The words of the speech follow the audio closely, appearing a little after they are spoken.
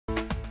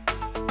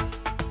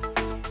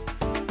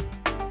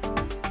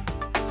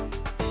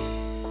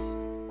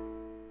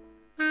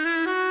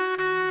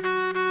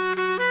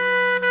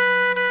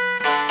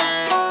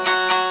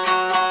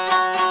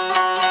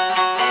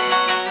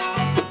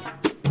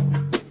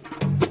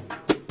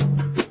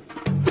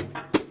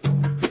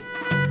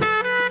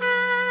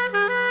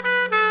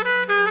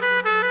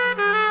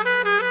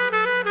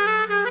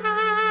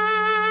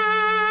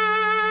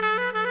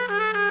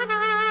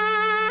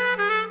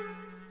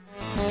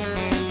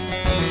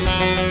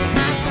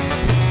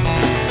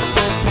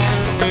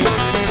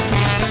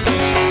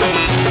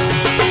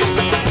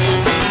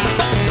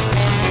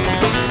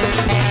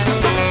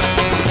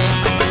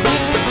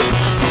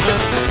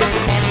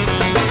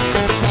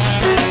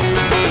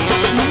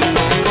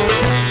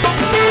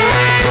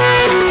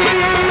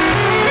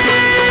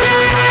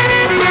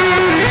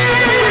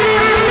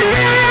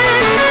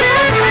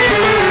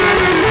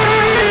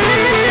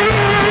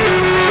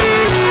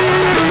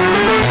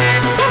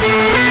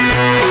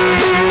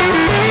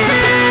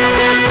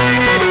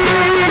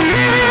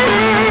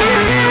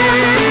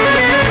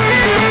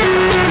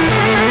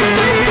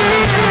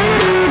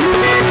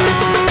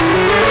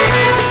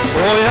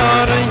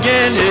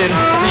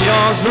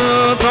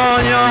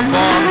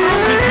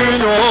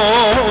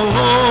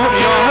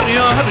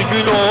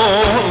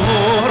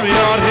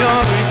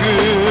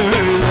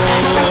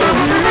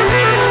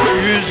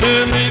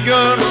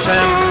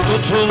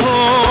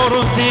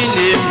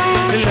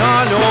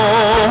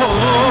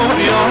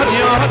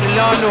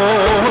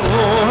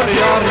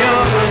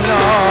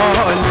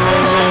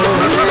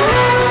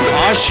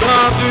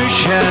Aşka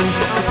düşen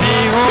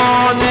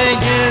divane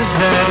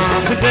gezer,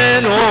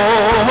 del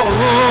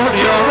olur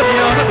yar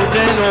yar,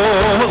 del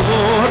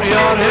olur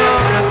yar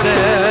yar,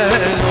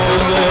 del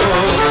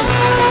olur.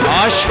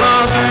 Aşka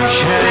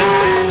düşen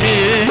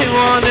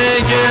divane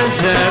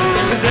gezer,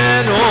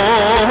 del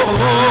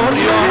olur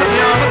yar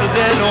yar,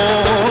 del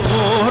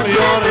olur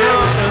yar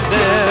yar,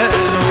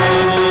 del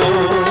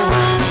olur.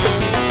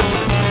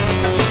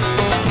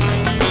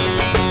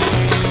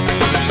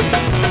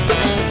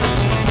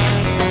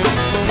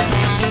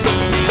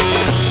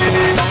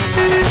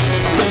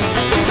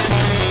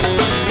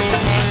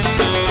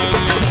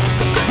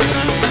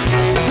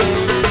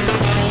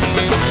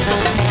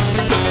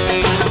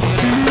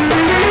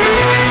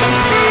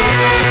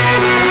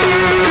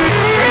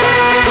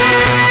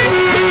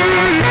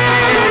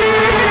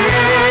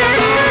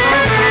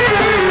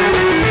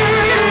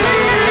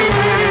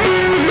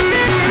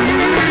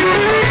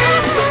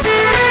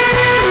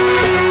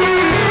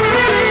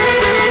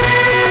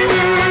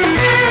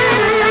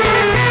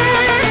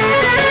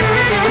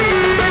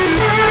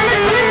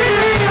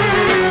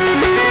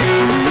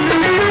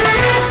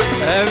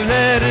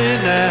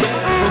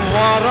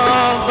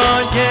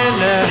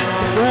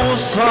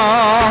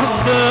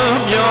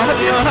 Usandım yar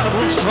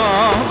yar,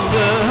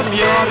 usandım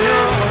yar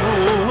yar,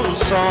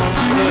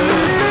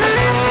 usandım.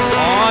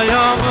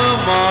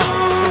 Ayağıma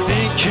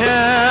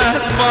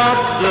diken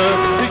battı,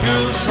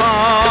 gül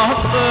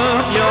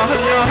sandım yar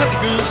yar,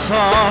 gül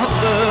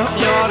sandım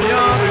yar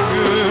yar,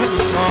 gül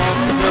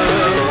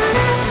sandım.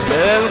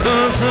 El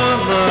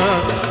kızını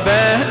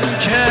ben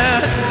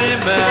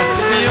kendime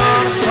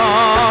yar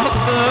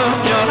sandım,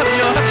 yar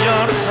yar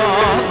yar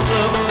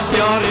sandım,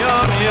 yar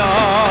yar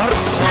yar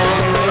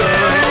sandım.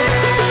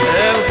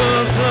 El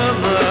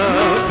kızını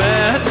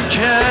ben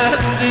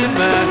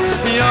kendime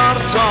yar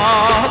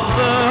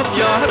sandım,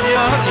 yar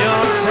yar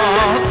yar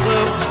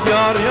sandım,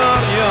 yar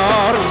yar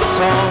yar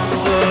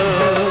sandım.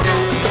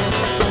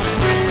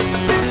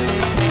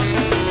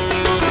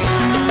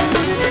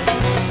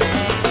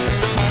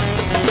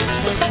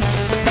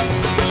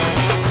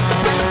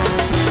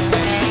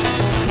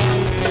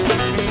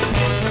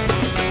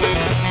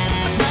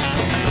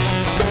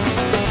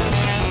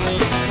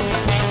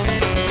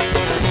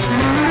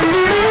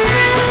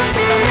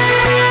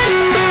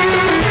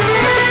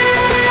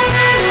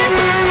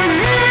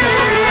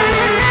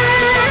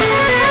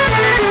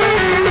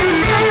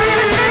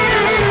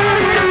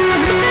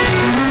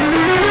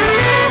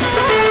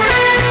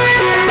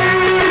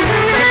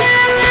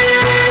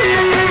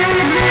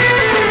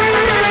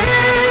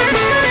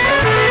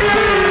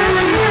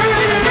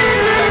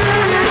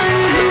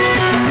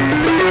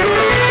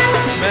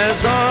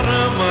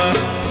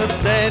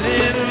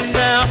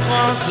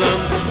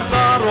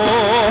 Dar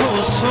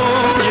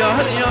olsun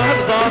yar yar,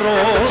 dar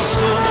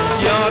olsun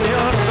yar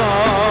yar,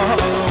 dar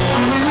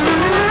olsun.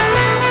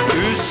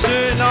 Üstü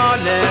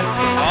lale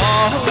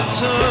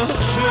altı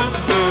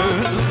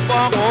sümbül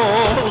bağ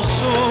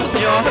olsun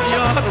yar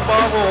yar,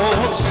 bağ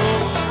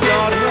olsun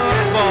yar yar,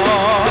 bağ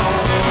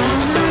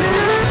olsun.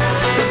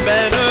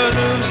 Ben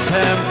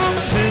ölürsem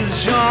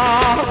siz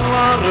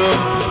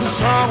canlarım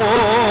sağ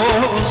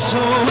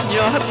olsun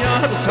yar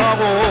yar, sağ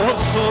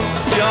olsun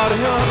yar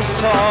yar,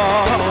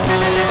 sağ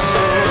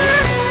olsun.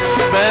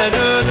 Ben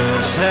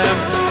ölürsem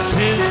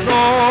siz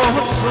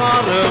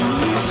dostlarım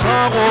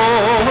sağ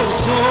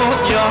olsun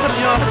yar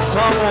yar,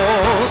 sağ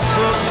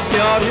olsun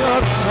yar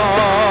yar, sağ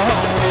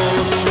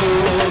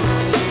olsun.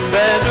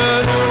 Ben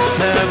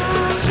ölürsem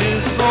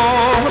siz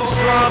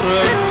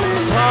dostlarım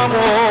sağ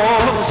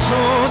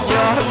olsun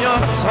yar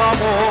yar, sağ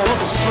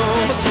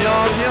olsun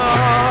yar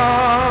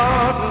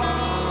yar,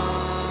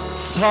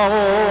 sağ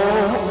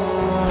olsun.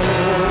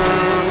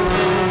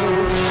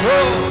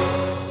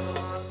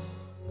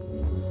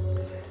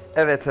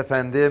 Evet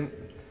efendim,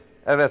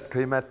 evet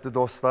kıymetli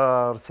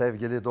dostlar,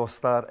 sevgili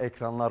dostlar,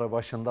 ekranları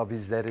başında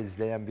bizleri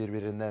izleyen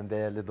birbirinden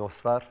değerli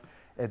dostlar,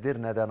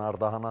 Edirne'den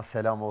Ardahan'a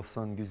selam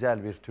olsun.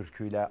 Güzel bir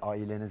türküyle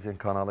ailenizin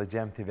kanalı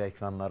Cem TV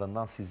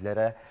ekranlarından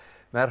sizlere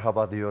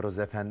Merhaba diyoruz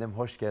efendim.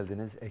 Hoş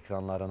geldiniz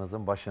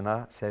ekranlarınızın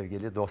başına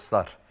sevgili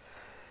dostlar.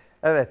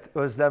 Evet,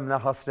 özlemle,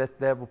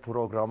 hasretle bu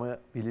programı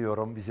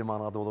biliyorum. Bizim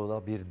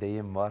Anadolu'da bir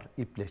deyim var.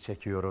 İple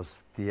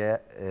çekiyoruz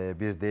diye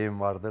bir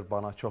deyim vardır.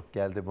 Bana çok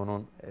geldi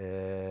bunun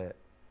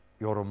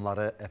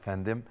yorumları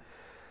efendim.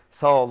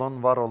 Sağ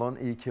olun, var olun,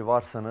 iyi ki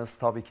varsınız.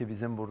 Tabii ki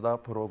bizim burada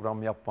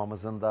program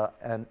yapmamızın da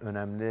en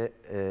önemli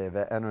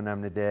ve en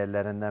önemli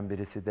değerlerinden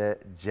birisi de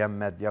Cem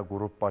Medya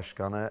Grup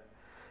Başkanı,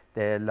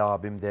 değerli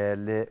abim,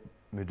 değerli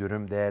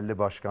müdürüm, değerli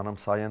başkanım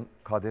Sayın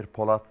Kadir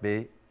Polat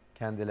Bey.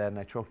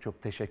 Kendilerine çok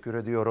çok teşekkür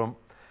ediyorum.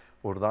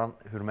 Buradan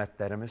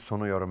hürmetlerimi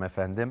sunuyorum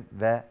efendim.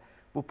 Ve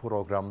bu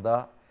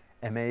programda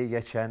emeği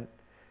geçen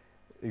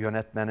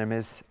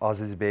yönetmenimiz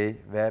Aziz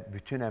Bey ve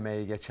bütün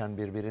emeği geçen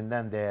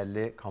birbirinden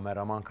değerli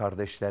kameraman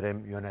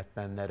kardeşlerim,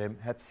 yönetmenlerim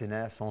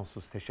hepsine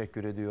sonsuz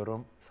teşekkür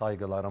ediyorum.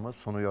 Saygılarımı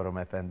sunuyorum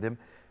efendim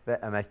ve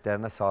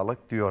emeklerine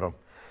sağlık diyorum.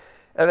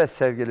 Evet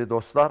sevgili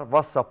dostlar,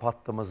 WhatsApp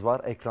hattımız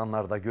var.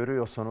 Ekranlarda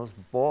görüyorsunuz.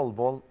 Bol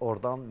bol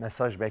oradan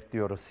mesaj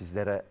bekliyoruz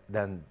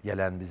sizlerden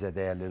gelen bize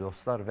değerli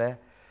dostlar ve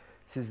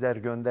sizler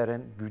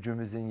gönderin.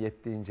 Gücümüzün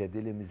yettiğince,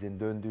 dilimizin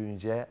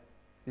döndüğünce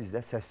biz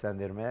de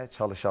seslendirmeye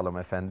çalışalım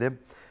efendim.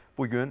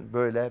 Bugün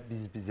böyle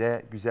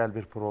bize güzel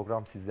bir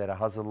program sizlere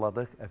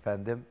hazırladık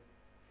efendim.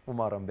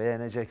 Umarım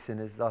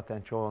beğeneceksiniz.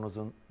 Zaten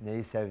çoğunuzun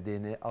neyi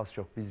sevdiğini az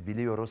çok biz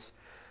biliyoruz.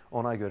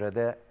 Ona göre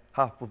de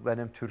bu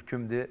benim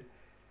türkümdü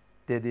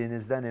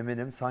dediğinizden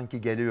eminim,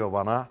 sanki geliyor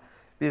bana.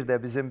 Bir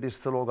de bizim bir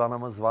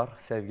sloganımız var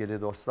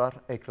sevgili dostlar.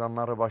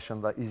 Ekranları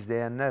başında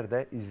izleyenler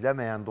de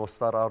izlemeyen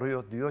dostlar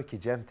arıyor. Diyor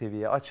ki Cem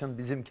TV'yi açın,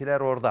 bizimkiler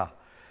orada.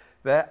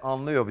 Ve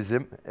anlıyor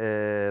bizim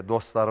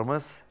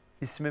dostlarımız.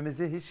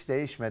 İsmimizi hiç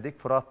değişmedik.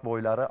 Fırat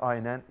Boyları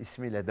aynen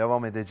ismiyle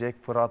devam edecek.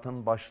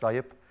 Fırat'ın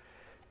başlayıp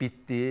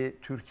bittiği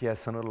Türkiye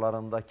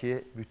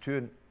sınırlarındaki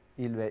bütün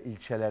il ve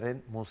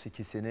ilçelerin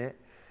musikisini,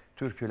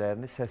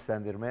 türkülerini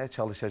seslendirmeye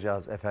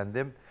çalışacağız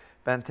efendim.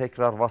 Ben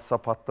tekrar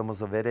WhatsApp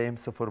hattımızı vereyim.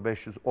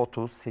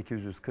 0530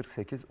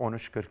 848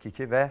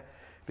 1342 ve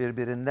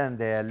birbirinden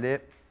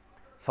değerli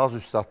saz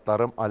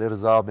üstadlarım Ali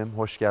Rıza abim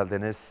hoş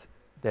geldiniz.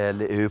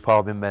 Değerli Eyüp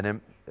abim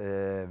benim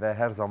ve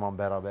her zaman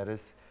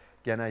beraberiz.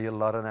 Gene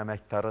yılların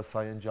emektarı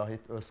Sayın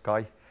Cahit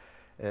Özkay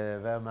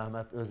ve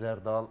Mehmet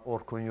Özerdal,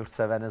 Orkun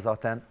Yurtseven'i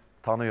zaten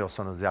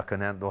tanıyorsunuz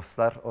yakinen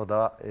dostlar. O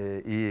da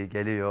iyi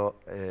geliyor.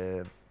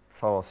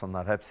 Sağ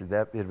olsunlar, hepsi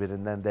de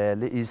birbirinden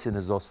değerli.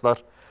 İyisiniz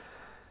dostlar.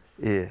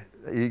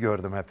 İyi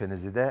gördüm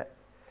hepinizi de.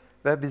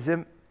 Ve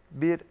bizim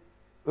bir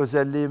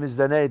özelliğimiz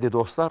de neydi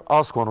dostlar?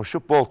 Az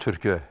konuşup bol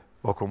türkü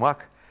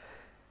okumak.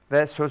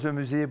 Ve sözü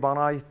müziği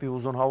bana ait bir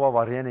uzun hava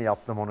var. Yeni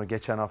yaptım onu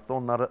geçen hafta.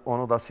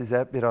 Onu da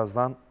size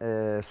birazdan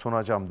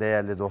sunacağım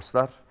değerli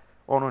dostlar.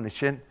 Onun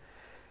için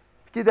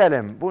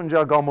gidelim.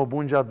 Bunca gamı,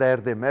 bunca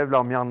derdi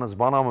Mevlam yalnız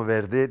bana mı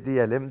verdi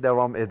diyelim,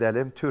 devam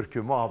edelim.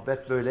 Türkü,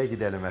 muhabbet böyle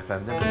gidelim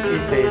efendim.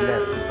 İyi seyirler.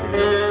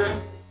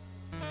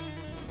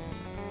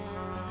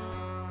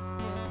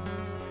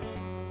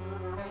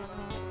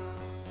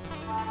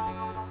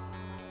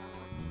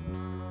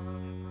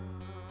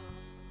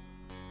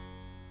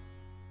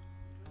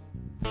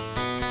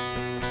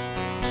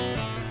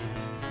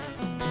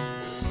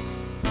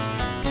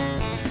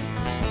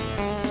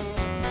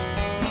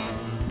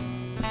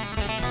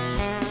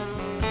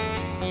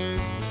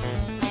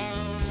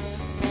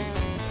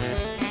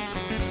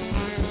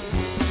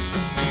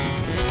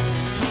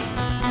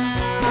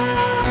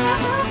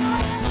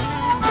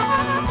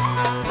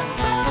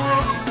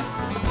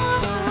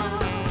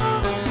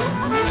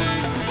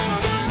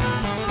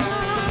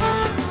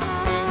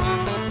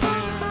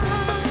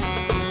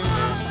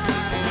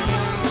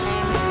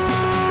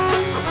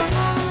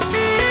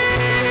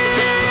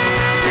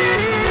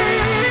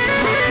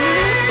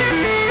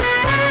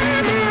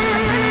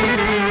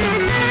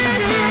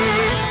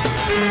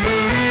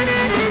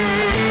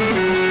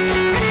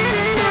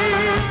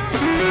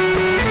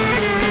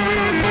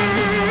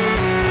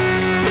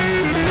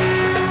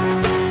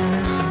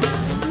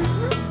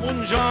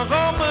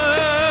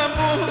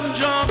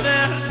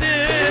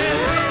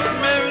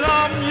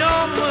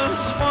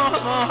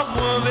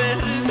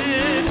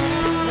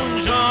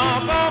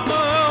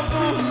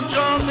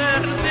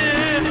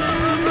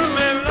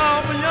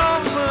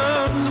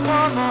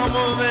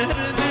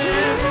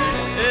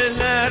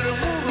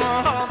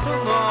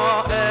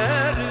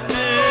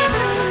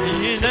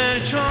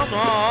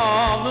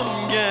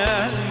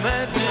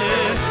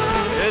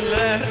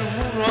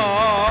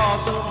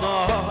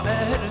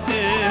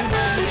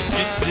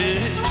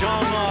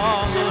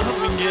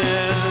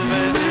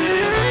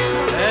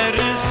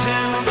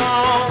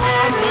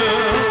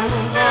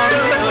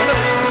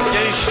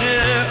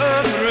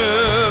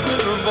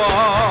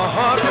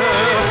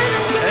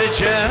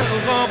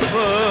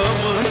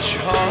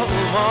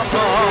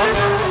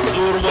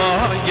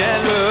 Durma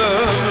gel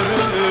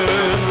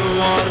ömrümün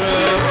varı,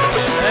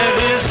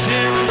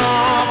 erisin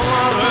dağ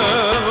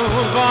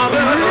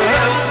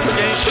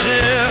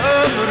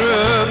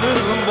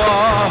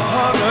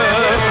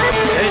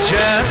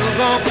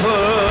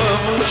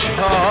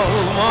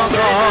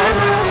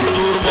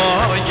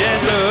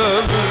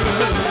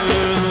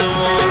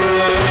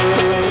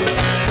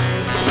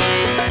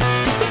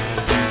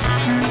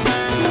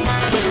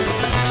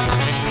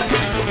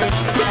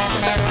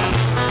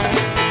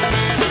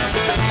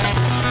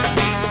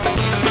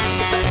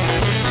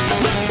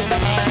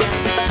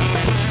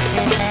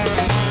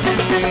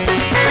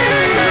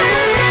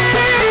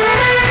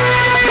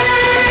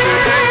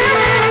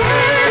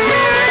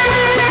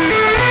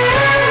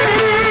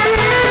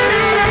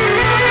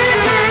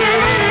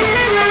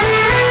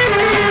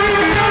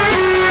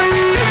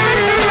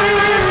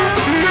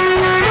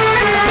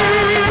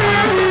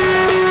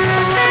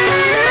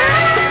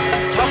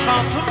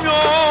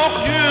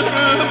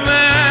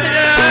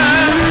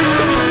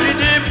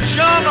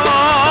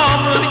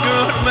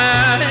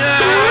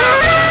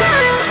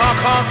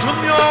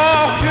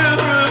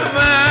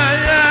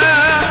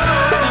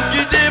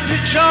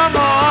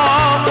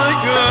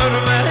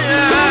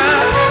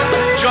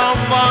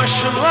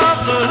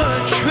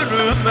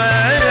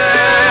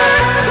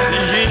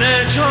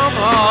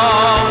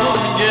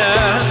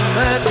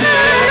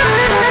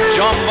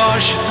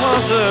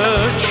başladı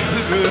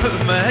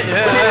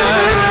çürümeye,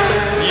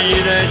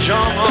 yine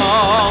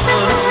cananım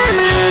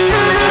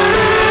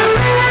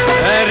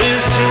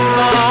erisin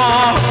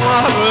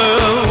dağları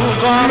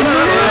karı,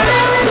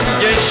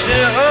 geçti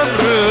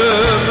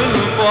ömrümün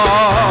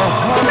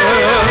baharı,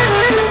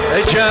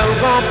 ecel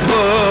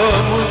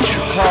kapımı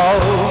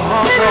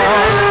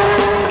çalmadan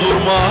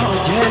durma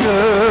gel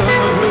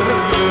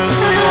ömrümün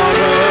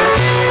varı,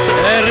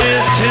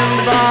 erisin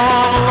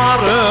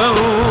dağları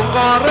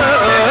karı,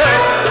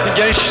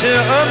 geçti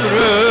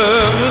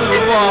ömrümün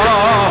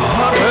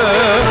baharı,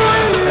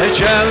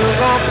 ecel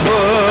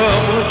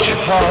kapımı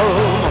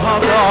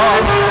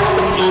çalmadan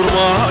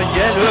durma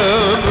gel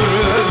ömrümün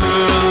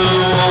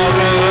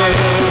varı.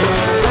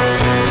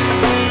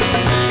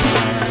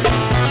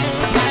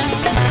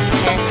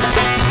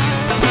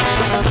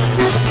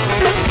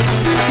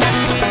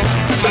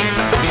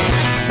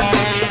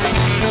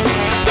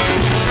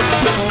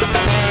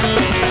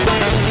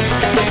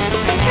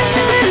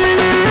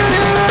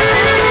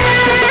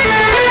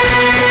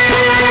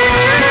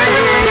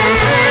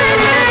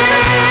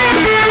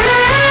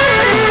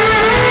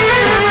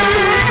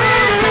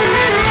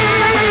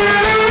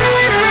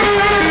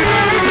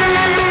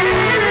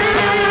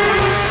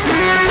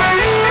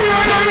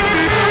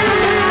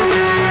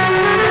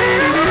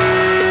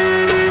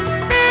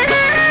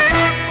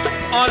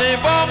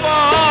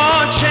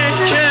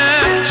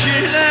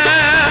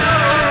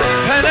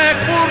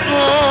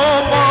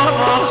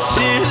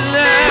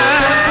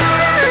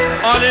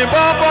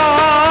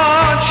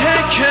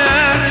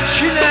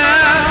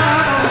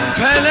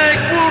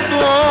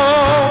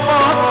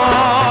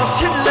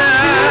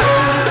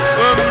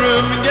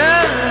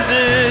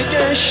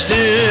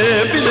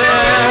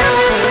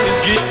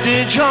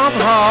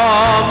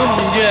 Cananım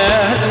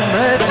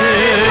gelmedi,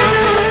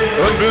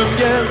 ömrüm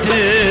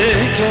geldi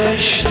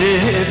geçti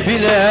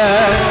bile,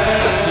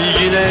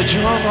 yine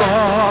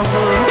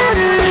cananım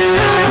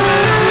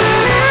gelmedi.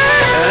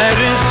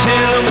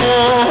 Erisin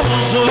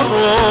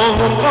muzurun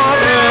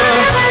karı,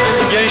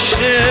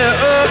 geçti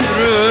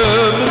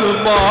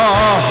ömrümün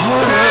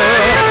baharı,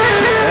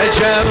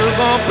 ecel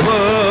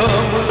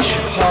kapımı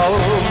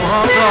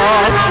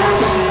çalmadan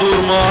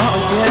durma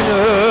gel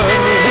ömrümün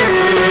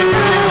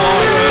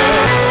varı.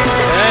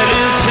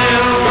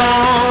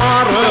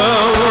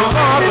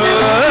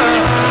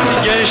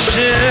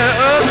 Geçti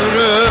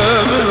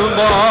ömrümün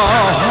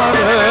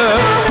baharı,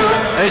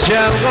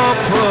 ecel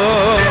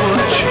kapımı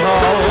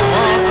çalmadan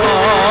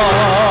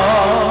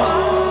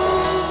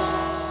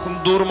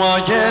durma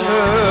gel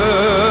ömrümün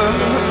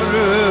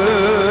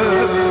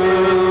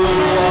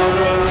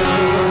varı.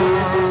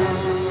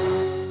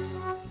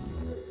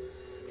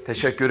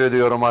 Teşekkür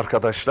ediyorum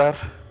arkadaşlar.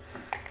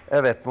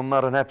 Evet,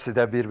 bunların hepsi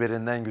de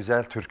birbirinden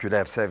güzel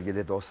türküler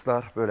sevgili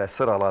dostlar. Böyle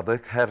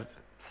sıraladık.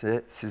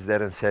 Hepsi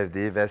sizlerin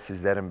sevdiği ve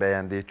sizlerin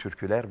beğendiği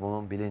türküler.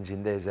 Bunun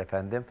bilincindeyiz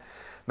efendim.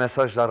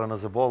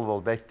 Mesajlarınızı bol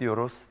bol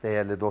bekliyoruz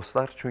değerli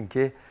dostlar.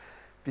 Çünkü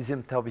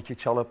bizim tabii ki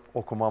çalıp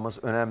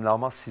okumamız önemli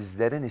ama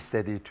sizlerin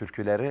istediği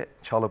türküleri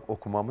çalıp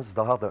okumamız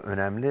daha da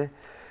önemli.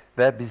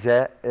 Ve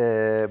bize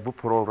bu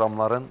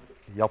programların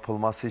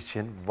yapılması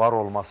için, var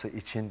olması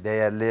için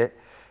değerli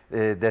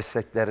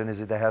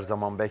desteklerinizi de her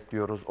zaman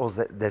bekliyoruz. O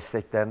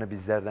desteklerini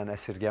bizlerden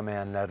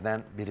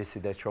esirgemeyenlerden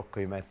birisi de çok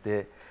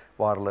kıymetli,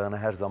 varlığını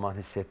her zaman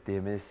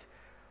hissettiğimiz,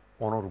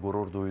 onur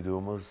gurur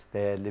duyduğumuz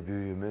değerli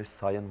büyüğümüz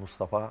Sayın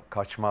Mustafa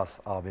Kaçmaz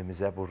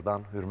abimize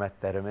buradan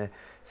hürmetlerimi,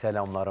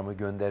 selamlarımı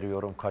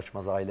gönderiyorum.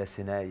 Kaçmaz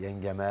ailesine,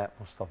 yengeme,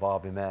 Mustafa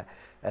abime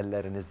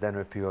ellerinizden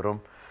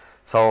öpüyorum.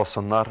 Sağ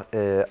olsunlar.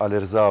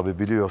 Ali Rıza abi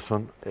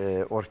biliyorsun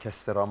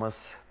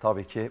orkestramız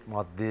tabii ki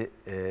maddi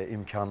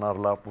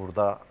imkanlarla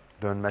burada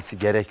dönmesi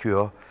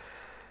gerekiyor.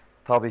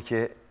 Tabii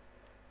ki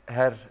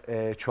her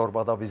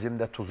çorbada bizim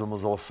de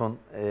tuzumuz olsun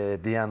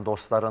diyen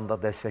dostların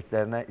da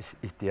desteklerine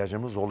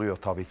ihtiyacımız oluyor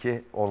tabii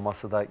ki.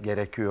 Olması da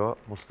gerekiyor.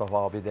 Mustafa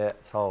abi de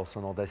sağ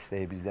olsun o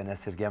desteği bizden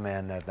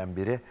esirgemeyenlerden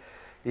biri.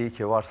 İyi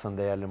ki varsın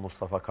değerli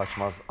Mustafa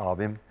Kaçmaz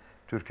abim.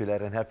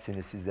 Türkülerin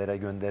hepsini sizlere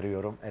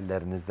gönderiyorum.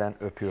 Ellerinizden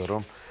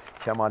öpüyorum.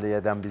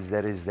 Kemaliye'den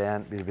bizleri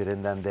izleyen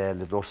birbirinden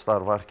değerli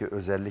dostlar var ki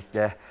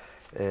özellikle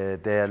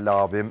değerli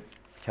abim,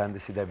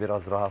 kendisi de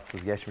biraz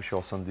rahatsız, geçmiş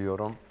olsun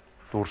diyorum.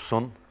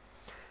 Dursun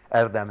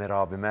Erdemir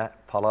abime,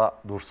 Pala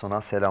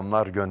Dursun'a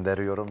selamlar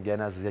gönderiyorum.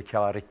 Gene Zeki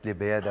Arikli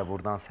Bey'e de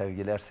buradan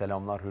sevgiler,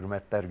 selamlar,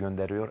 hürmetler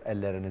gönderiyor.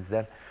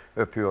 Ellerinizden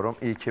öpüyorum.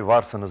 İyi ki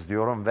varsınız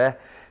diyorum ve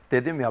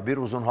dedim ya bir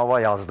uzun hava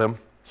yazdım.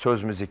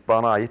 Söz müzik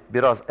bana ait.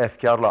 Biraz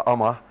efkarla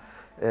ama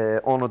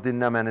onu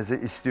dinlemenizi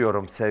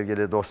istiyorum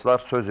sevgili dostlar.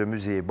 Sözü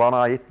müziği bana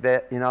ait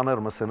ve inanır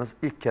mısınız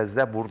ilk kez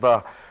de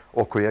burada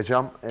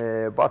okuyacağım.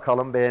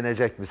 Bakalım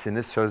beğenecek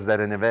misiniz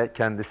sözlerini ve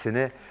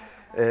kendisini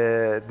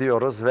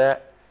diyoruz ve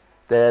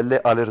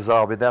değerli Ali Rıza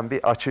abiden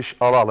bir açış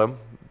alalım.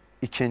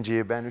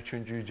 İkinciyi ben,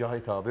 üçüncüyü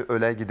Cahit abi,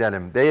 öyle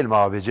gidelim. Değil mi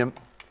abicim?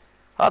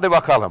 Hadi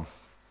bakalım.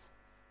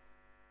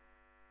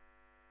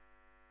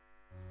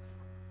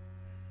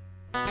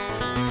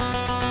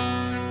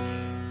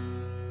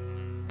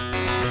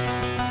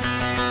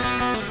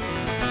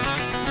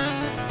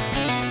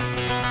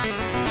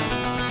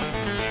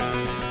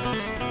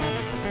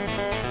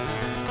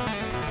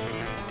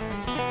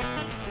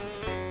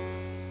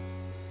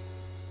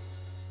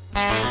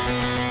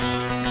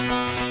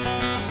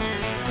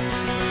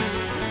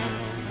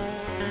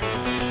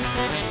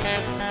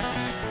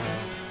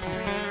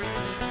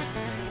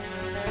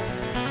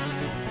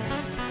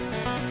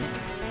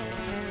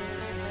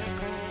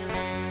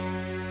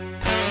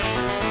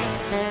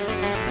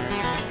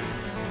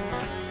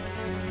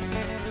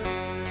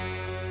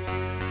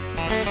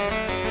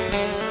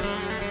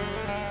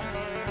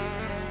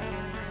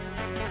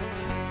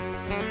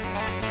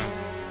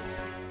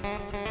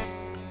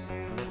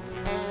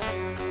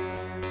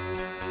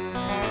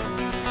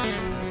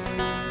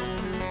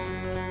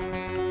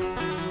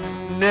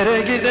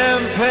 Nereye giden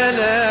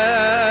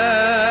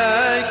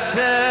felek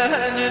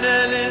senin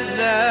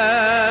elinde,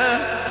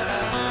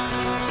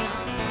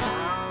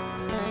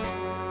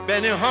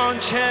 beni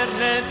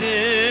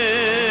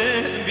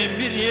hançerledin bin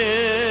bir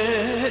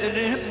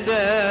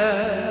yerimde.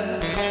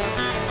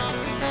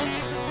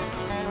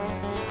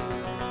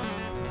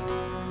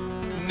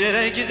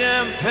 Nereye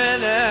giden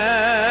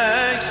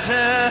felek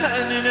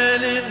senin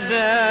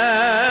elinde,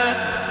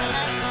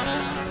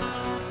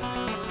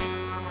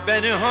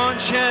 beni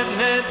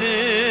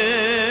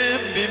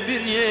hançerledin bin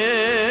bir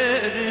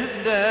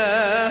yerimde.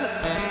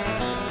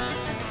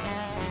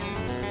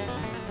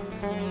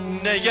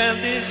 Ne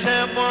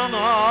geldiyse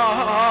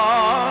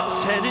bana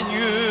senin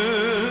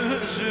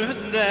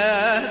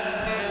yüzünden,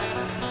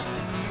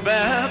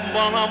 ben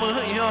bana mı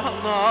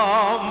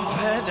yanam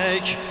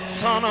felek,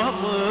 sana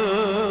mı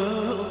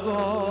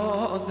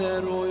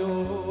kader, oy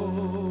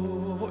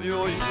oy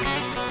oy.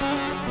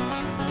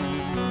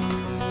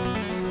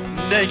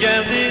 Ne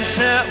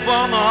geldiyse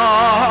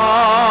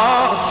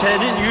bana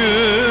senin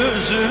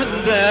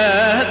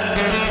yüzünden,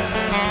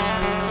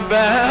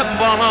 ben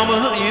bana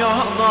mı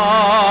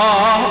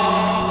yanam,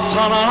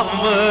 sana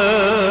mı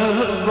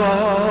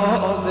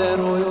kader,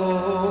 oy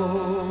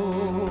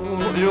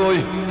oy oy.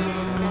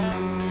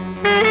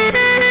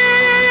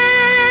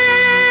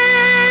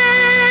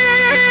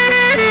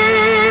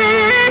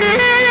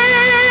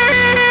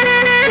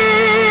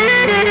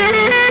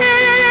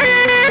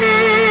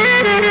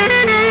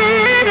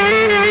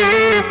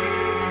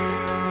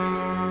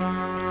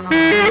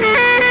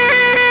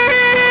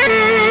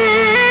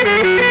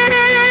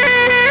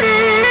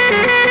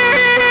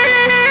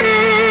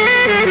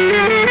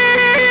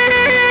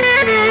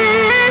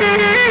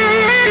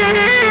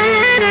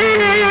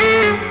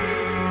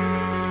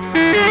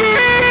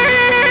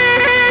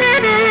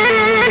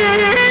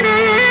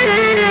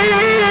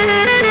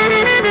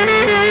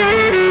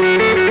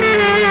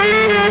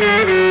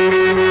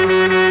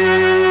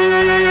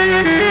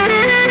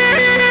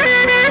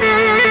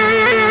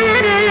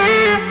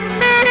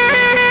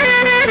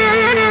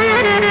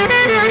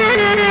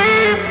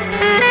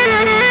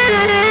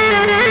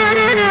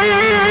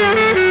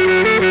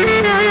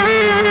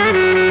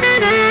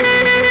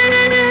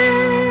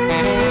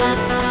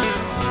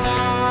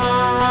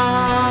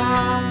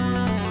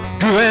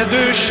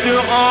 Düştü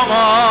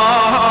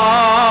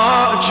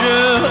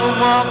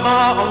ağacıma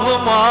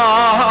dalıma,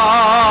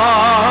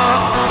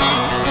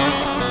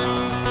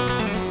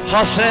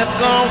 hasret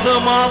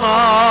kaldım ana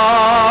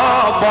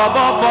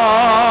baba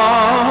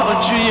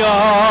bacıya.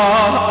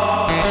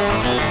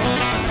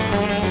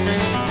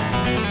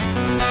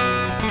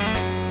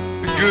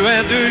 Güve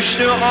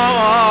düştü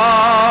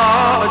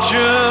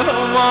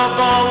ağacıma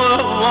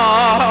dalıma,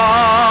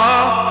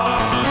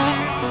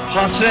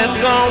 hasret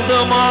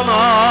kaldım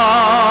ana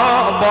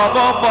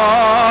baba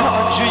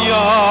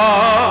bacıya.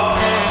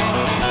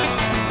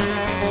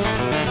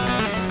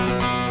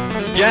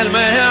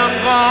 Gelmeyen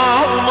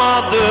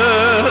kalmadı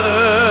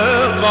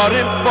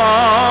garip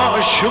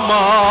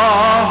başıma,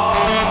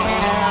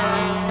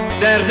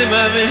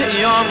 derdime mi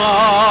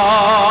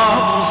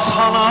yanam,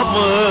 sana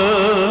mı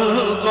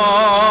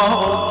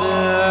kader?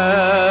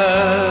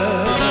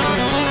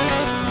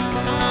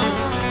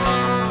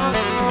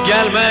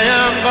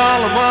 Gelmeyen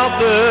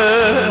kalmadı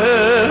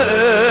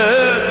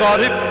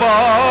garip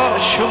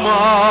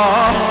başıma,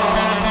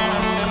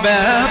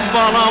 ben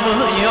bana mı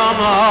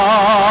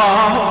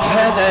yanam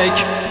felek,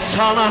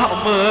 sana mı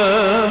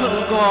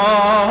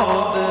kader?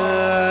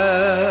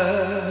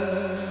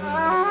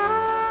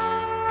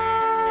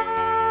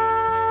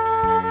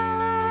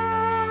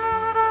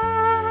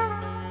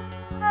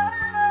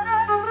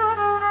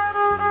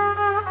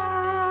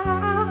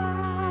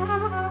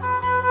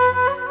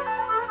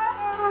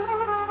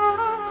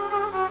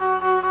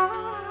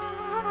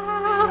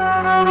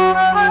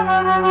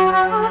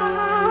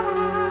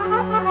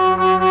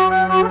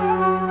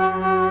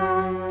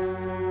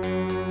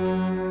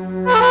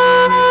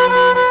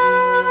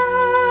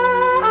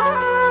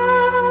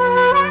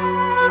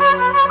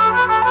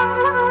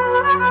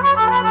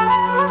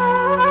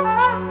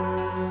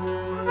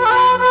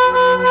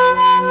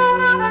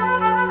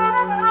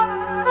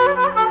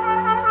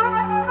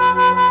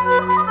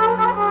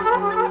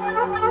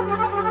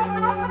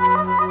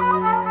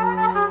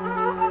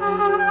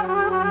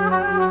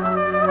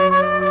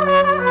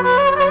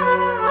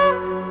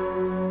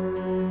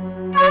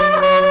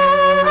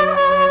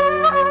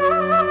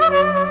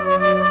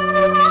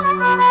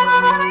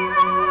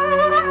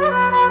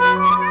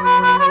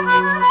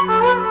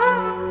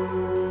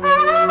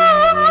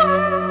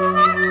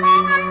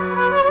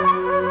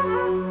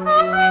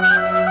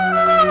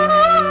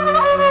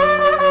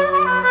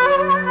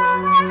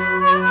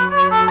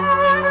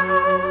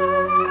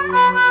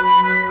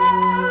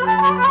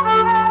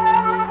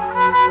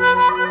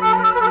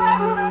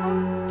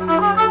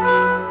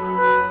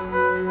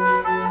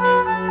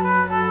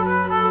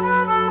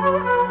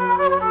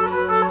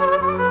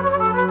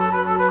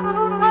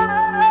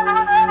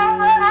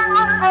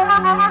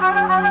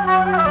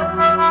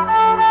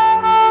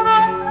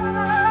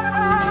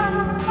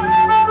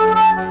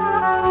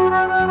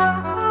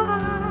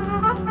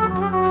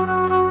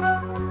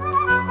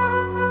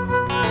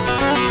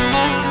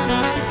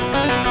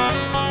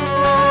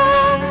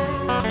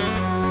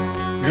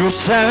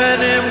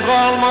 Yurtsevenim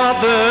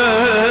kalmadı,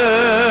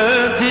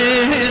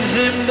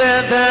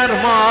 dizimde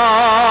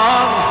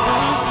derman.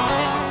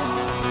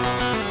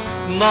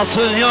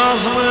 Nasıl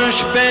yazmış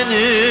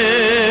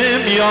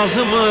benim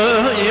yazımı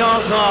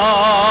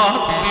yazan.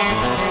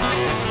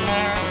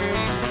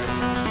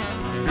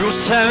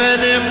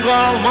 Yurtsevenim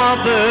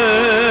kalmadı,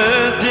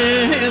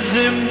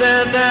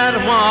 dizimde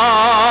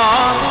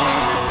derman.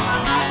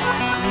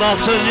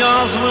 Nasıl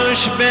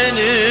yazmış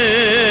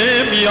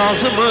benim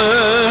yazımı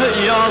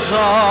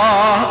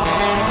yazan.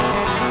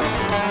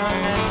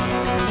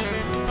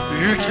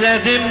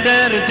 Yükledim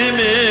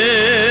derdimi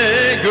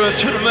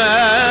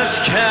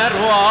götürmez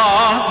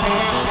kervan.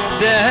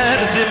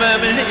 Derdime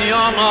mi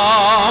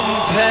yanam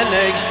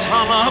felek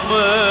sana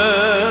mı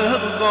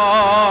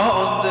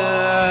kader?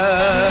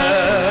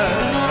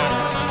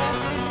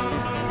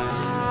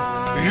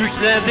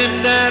 Yükledim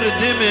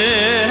derdimi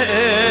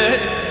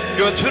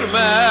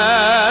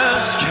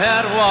götürmez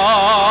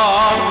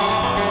kervan.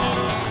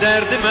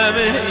 Derdime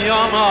mi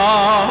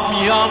yanam,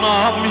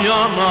 yanam,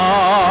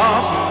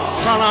 yanam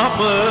sana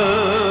mı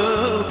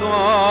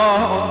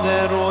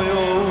kader? Oy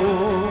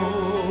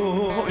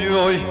oy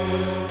oy,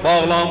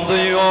 bağlandı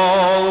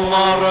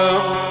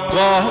yollarım,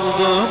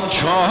 kaldım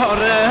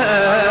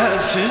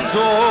çaresiz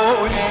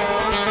oy.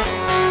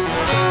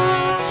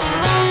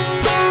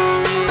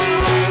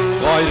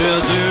 Gayrı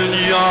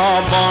dünya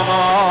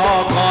bana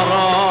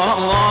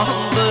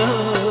karalandı,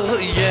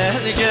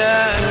 gel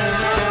gel.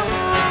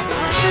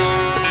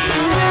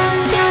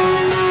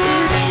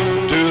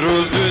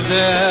 Dürüldü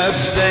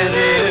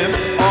defterim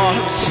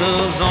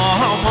arsız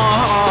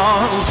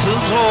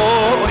amansız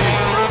oy.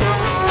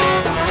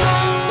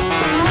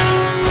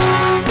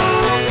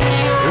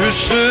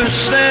 Üst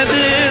üste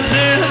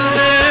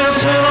dizildi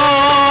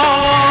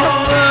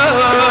sıralandı,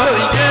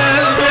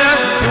 gel gel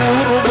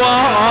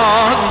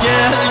kurban,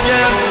 gel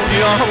gel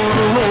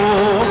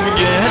yavrum,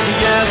 gel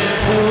gel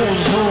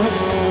kuzum,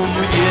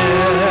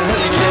 gel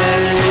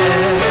gel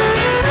gel.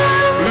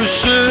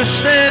 Üst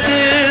üste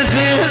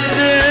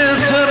dizildi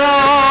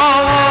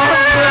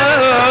sıralandı,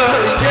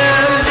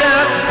 gel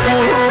gel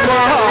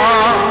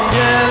kurban,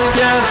 gel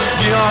gel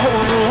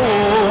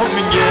yavrum,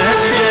 gel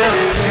gel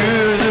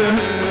gülüm,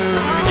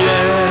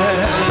 gel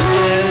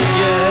gel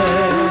gel.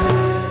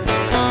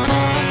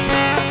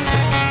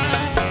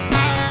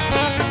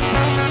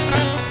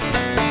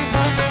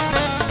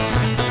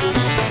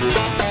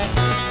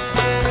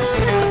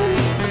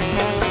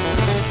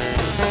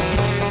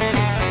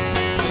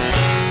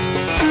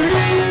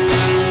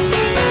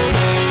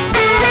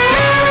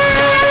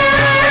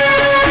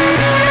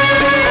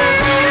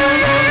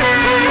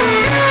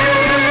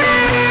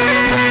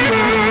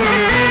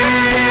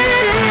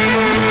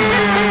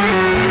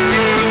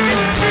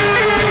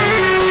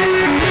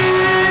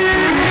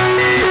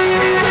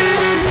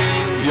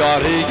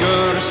 Yarı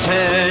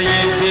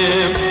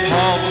görseydim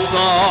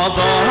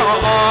haftada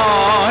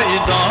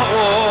ayda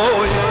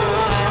oy.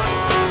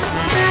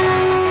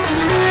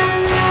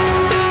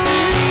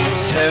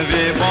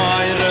 Sevip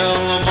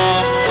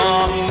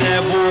ayrılmaktan ne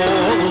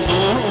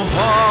buldum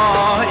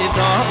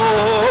fayda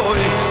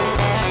oy.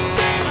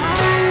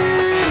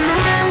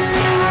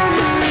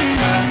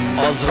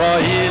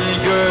 Azrail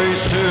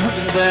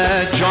göğsümde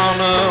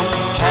canım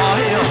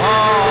hay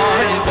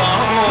hay da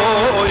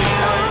oy.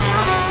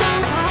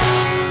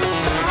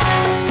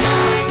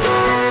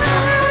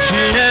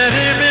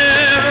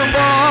 Ciğerimin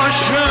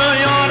başı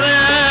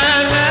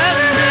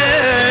yarelendi,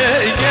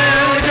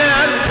 gel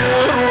gel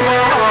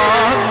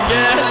kurban,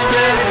 gel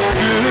gel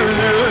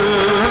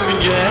gülüm,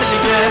 gel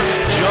gel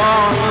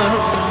canım,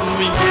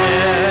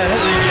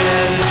 gel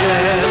gel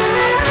gel.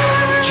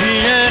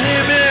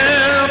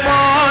 Ciğerimin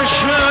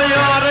başı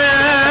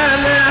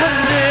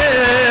yarelendi,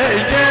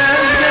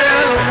 gel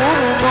gel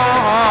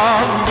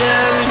kurban,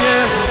 gel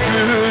gel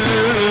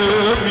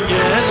gülüm,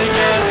 gel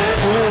gel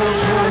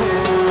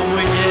kuzum,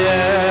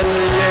 gel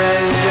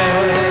gel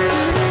gel.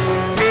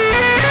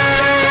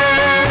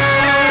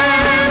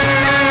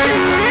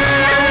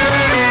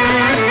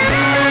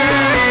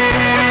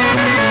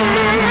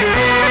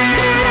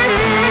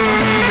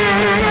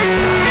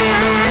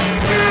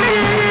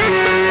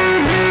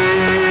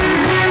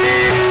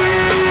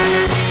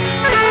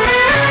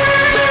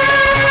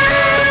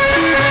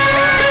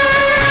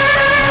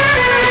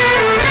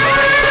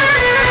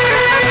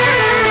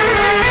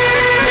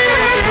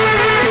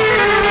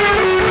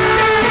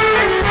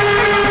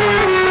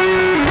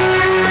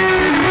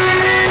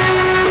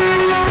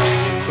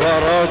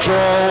 Karaca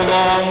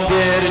olan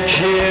der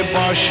ki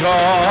başa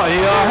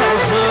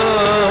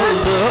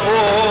yazıldı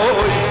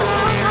oy.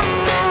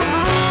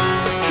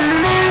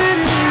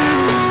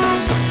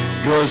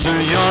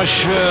 Gözün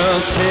yaşı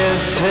sel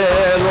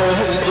sel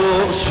oldu,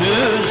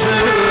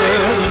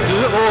 süzüldü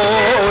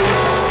oy.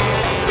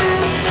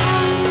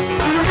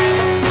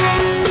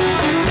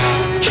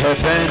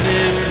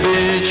 Kefenim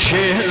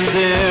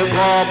biçildi,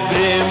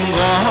 kabrim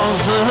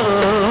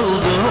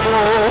kazıldı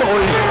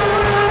oy.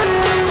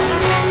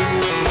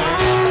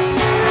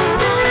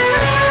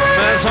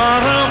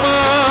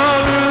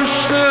 Mezarımın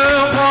üstü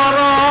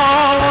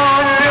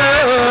karalandı,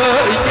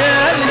 gel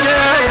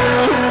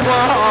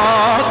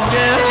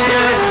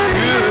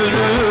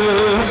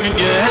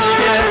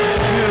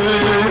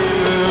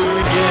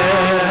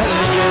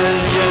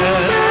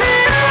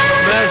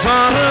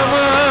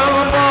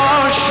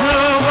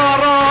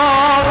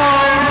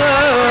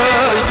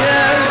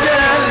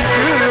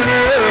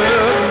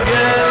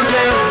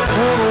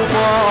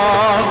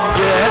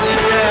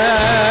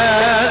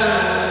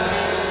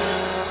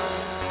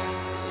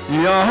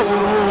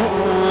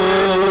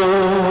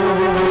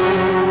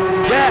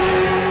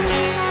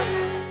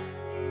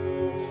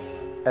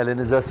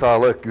Elinize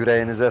sağlık,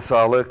 yüreğinize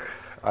sağlık.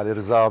 Ali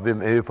Rıza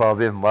abim, Eyüp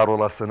abim var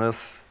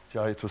olasınız.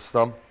 Cahit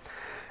ustam.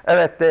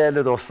 Evet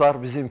değerli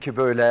dostlar, bizimki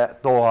böyle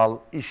doğal,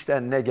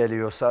 işten ne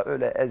geliyorsa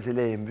öyle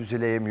ezileyim,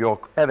 büzüleyim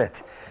yok. Evet,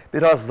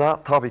 biraz da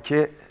tabii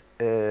ki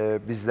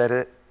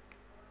bizleri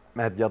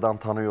medyadan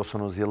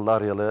tanıyorsunuz,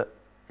 yıllar yılı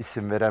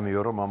isim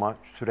veremiyorum ama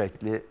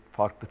sürekli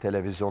farklı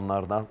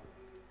televizyonlardan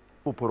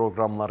bu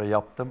programları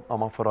yaptım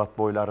ama Fırat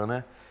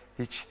boylarını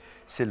hiç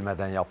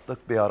silmeden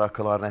yaptık. Bir ara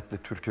klarnetli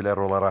türküler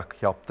olarak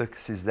yaptık.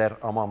 Sizler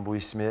aman bu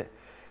ismi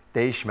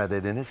değişme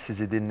dediniz.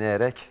 Sizi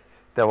dinleyerek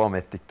devam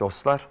ettik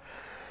dostlar.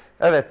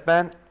 Evet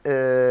ben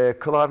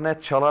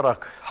klarnet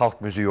çalarak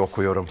halk müziği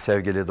okuyorum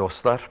sevgili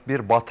dostlar.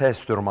 Bir batı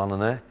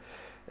enstrümanını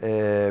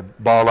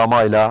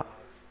bağlamayla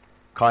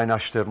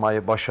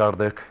kaynaştırmayı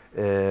başardık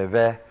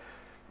ve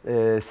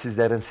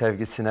sizlerin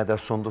sevgisine de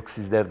sunduk.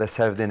 Sizler de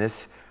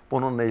sevdiniz.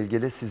 Bununla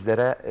ilgili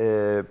sizlere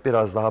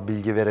biraz daha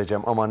bilgi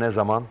vereceğim ama ne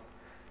zaman?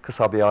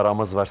 Kısa bir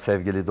aramız var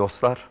sevgili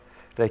dostlar.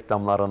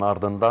 Reklamların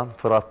ardından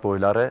Fırat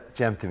Boyları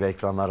Cem TV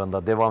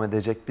ekranlarında devam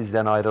edecek.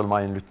 Bizden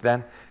ayrılmayın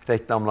lütfen.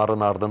 Reklamların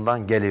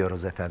ardından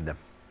geliyoruz efendim.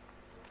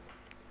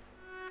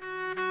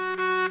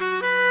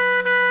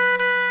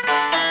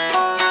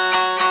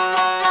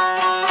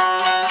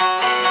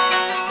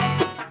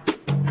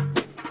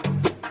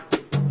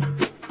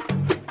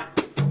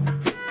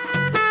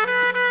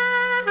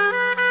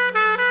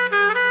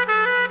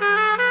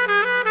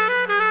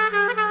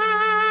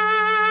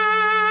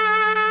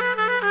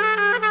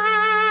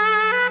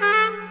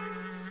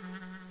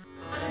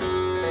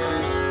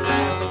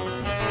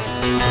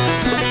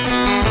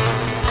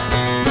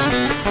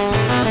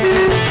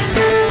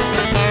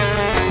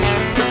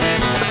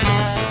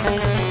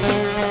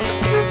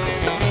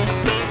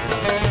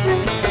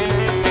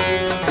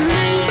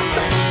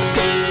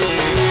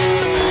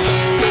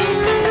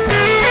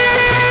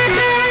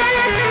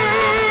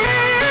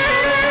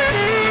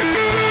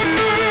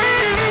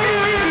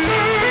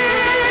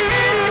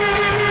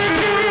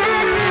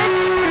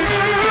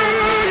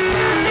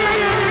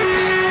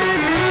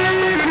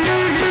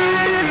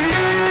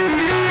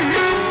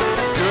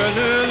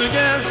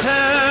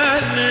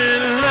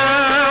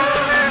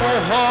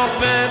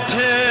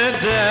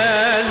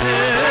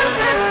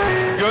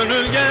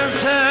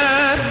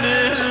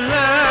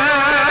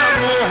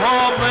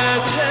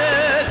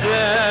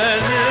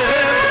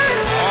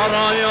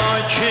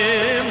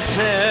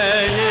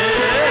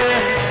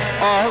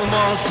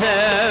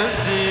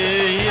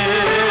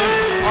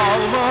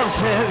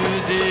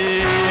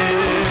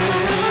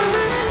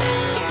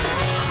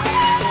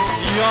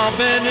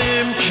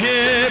 Benim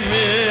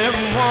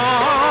kimim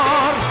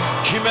var,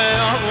 kime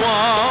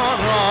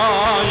yalvarayım?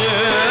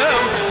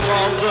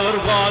 Kaldır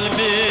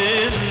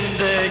kalbindeki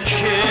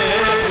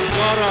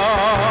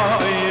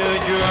yarayı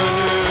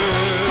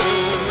gönül.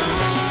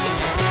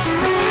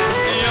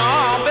 Ya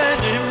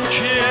benim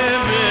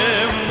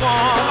kimim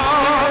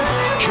var,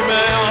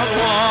 kime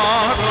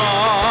yalvarayım?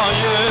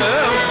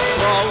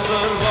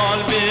 Kaldır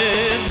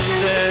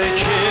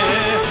kalbindeki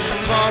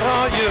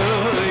yarayı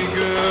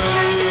gönül.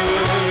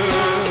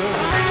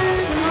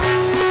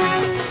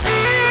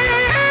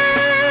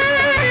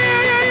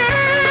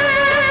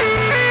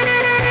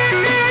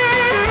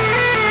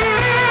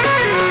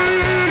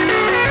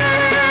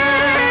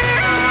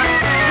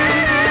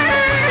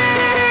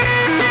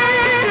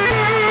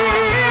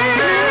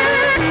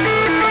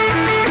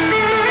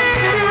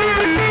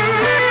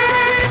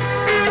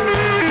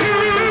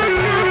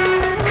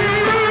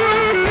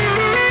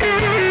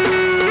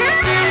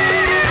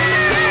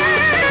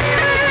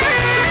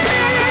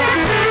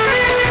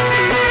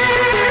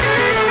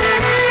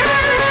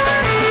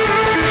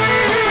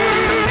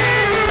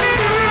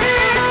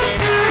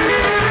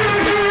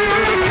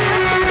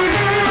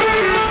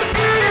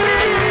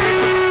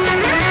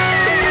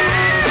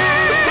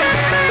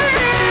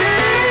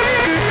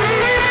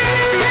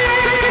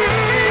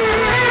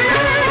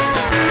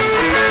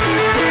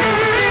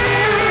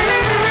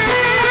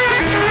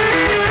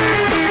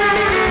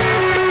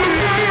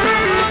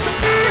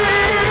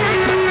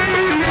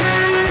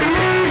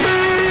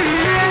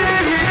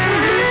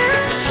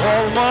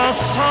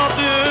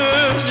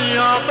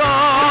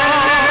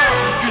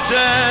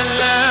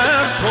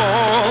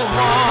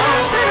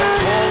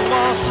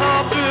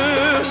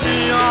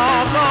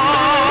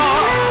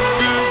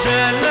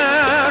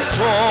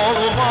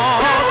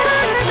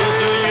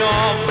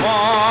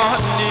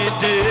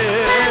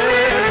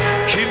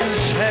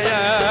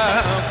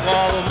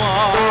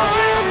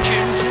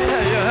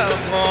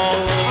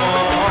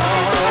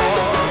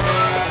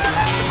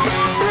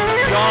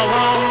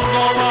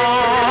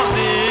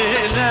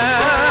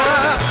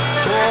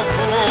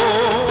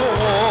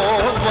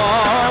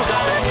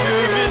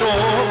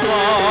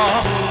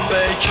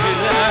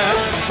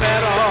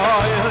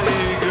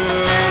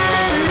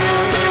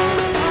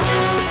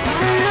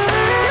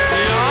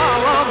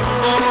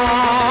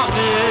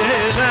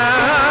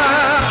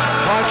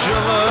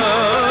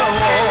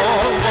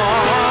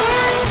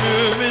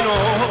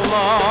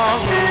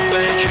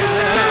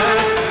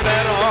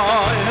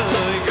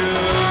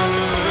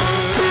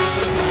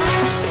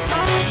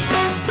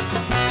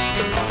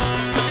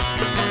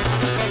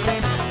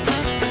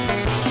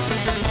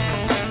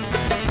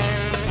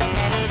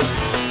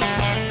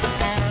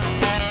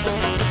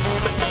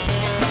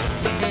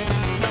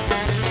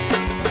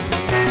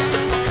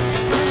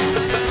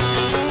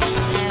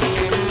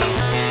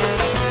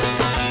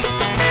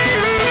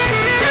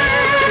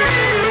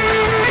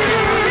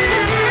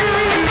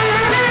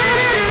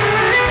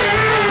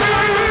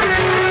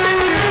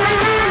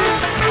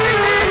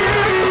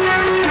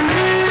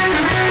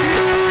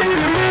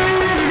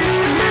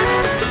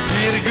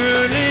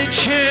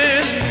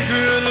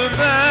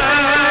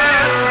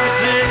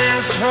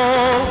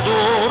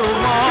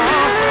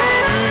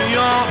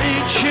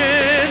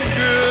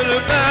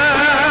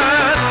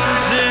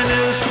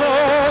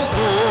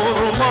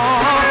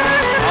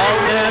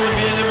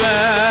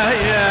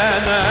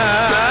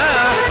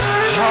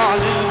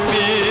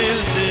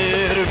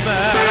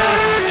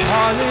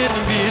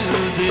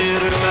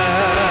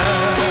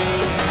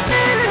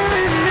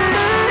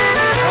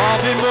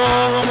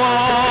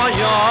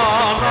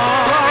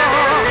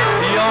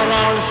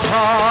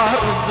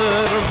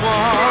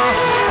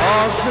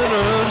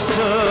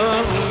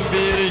 sanırsın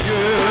bir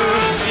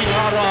gün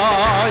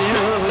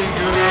yarayı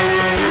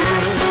gül.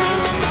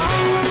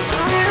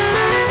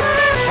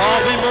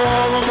 Tabip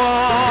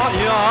olmayana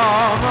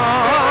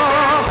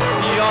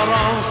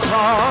yalan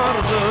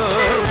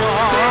sardırma,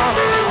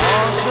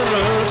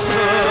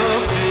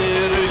 asılırsın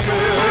bir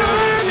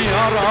gün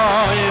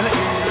yarayı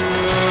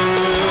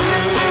gül.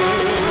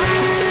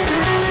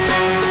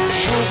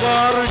 Şu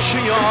karşı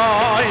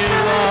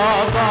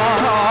yaylada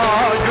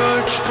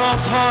göç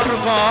katar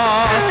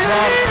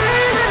katar,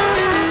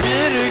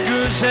 bir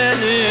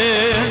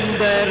güzelin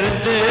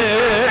derdi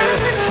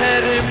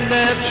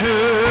serimde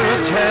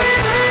tüter.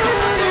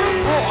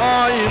 Bu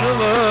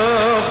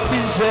ayrılık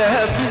bize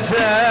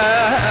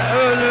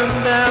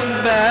ölümden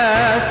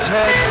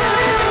beter.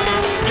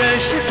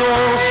 Geçti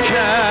dost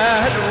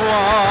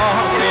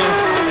kervanı,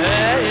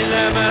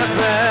 eyleme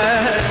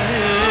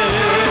beni,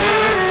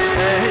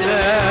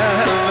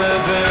 eyleme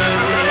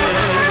beni.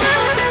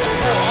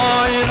 Bu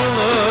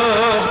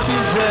ayrılık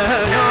bize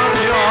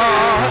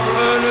yar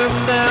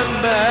ölümden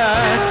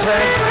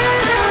beter.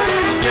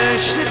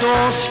 Geçti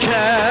dost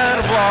kervanı,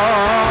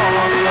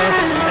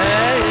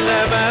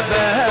 eyleme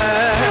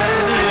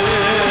beni,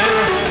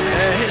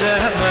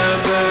 eyleme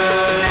beni.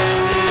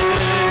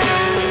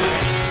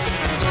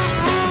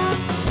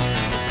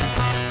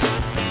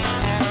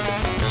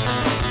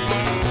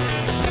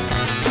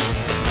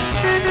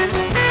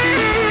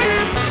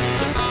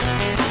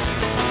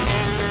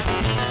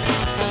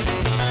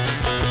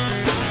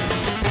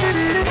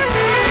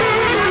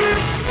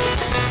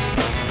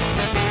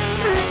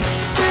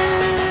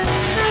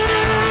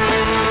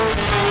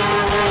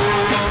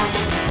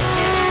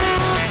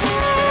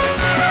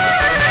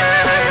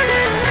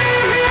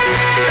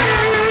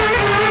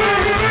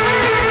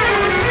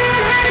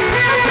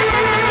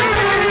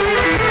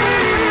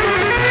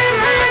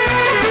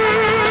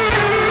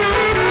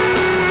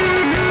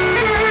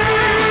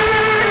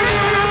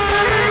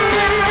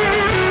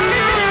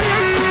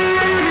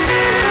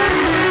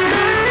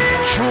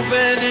 Şu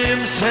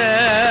benim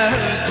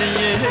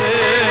sevdiğim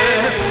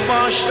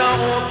başta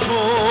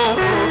otur,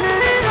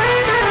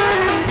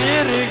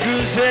 bir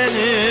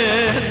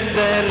güzelin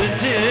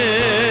derdi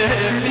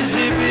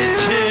bizi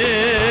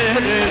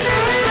bitirir.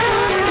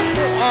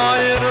 Bu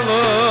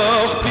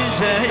ayrılık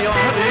bize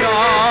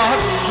yar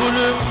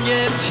zulüm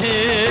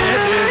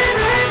getirir.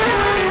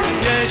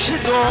 Geçti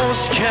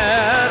dost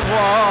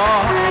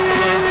kervanı,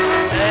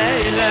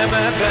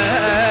 eyleme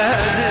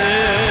beni,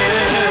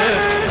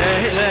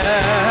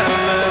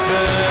 eyleme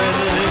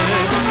beni.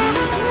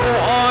 Bu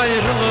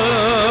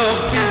ayrılık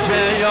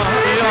bize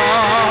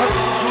yar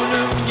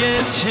zulüm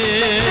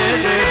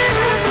getirir.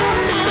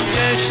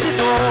 Geçti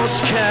dost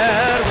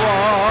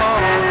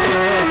kervanı,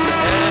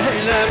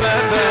 eyleme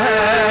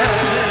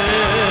beni,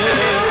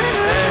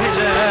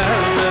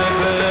 eyleme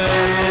beni.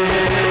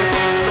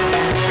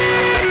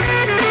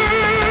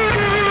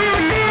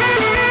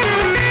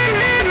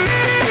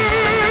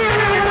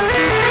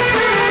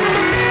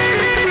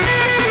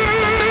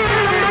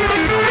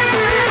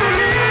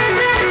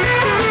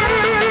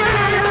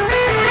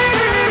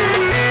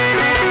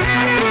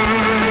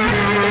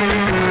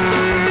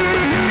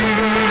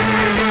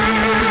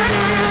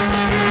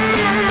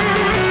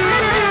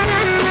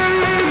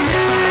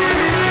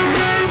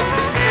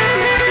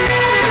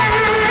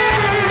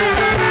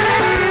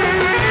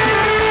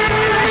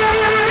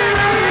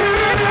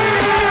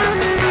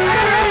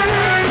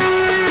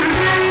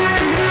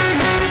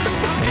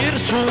 Bir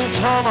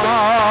sultan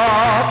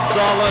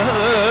abdalım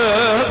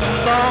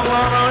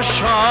dağlar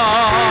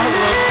aşalım,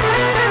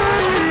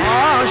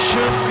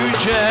 aşık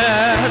güce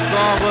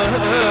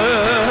dalım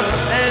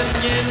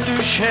engin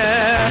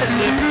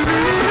düşelim.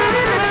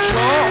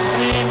 Çok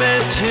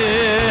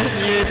nimetin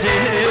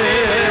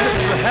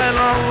yedim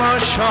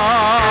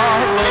helallaşalım.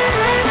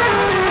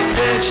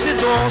 Geçti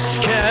dost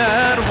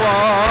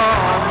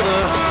kervanı,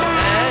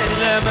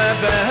 eyleme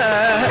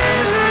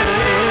beni,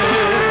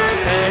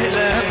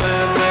 eyleme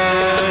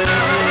beni.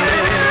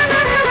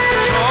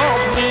 Çok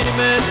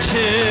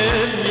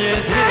nimetin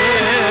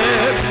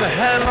yedim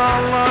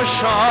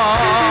helallaşalım.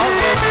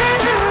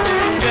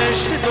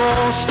 Geçti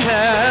dost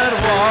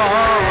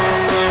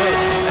kervanı,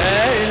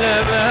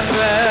 eyleme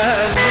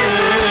beni,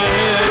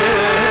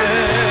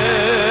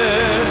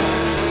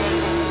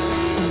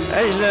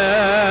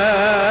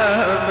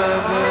 eyleme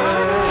beni.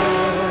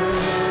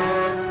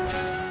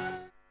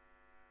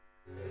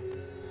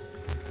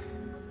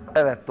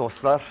 Evet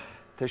dostlar,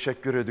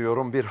 teşekkür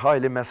ediyorum. Bir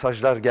hayli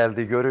mesajlar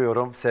geldi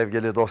görüyorum.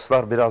 Sevgili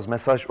dostlar, biraz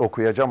mesaj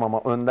okuyacağım ama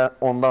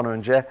ondan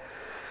önce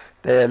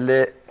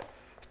değerli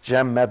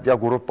Cem Medya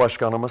Grup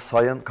Başkanımız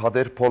Sayın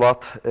Kadir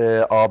Polat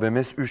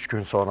abimiz 3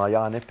 gün sonra,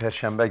 yani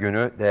Perşembe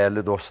günü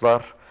değerli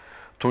dostlar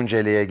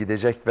Tunceli'ye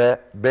gidecek ve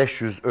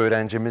 500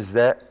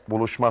 öğrencimizle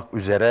buluşmak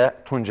üzere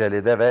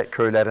Tunceli'de ve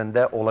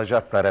köylerinde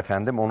olacaklar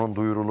efendim. Onun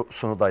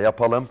duyurusunu da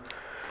yapalım.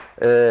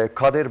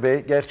 Kadir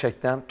Bey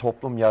gerçekten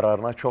toplum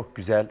yararına çok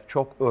güzel,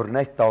 çok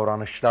örnek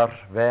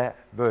davranışlar ve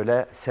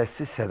böyle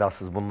sessiz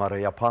sedasız bunları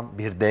yapan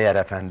bir değer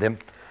efendim.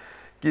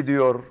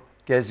 Gidiyor,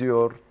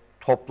 geziyor,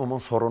 toplumun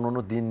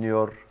sorununu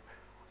dinliyor,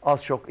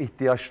 az çok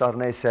ihtiyaçlar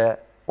neyse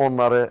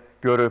onları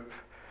görüp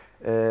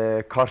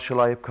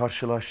karşılayıp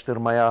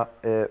karşılaştırmaya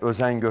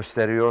özen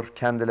gösteriyor.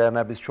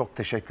 Kendilerine biz çok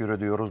teşekkür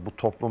ediyoruz bu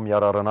toplum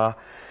yararına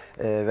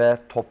ve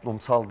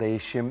Toplumsal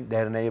Değişim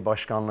Derneği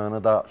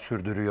Başkanlığını da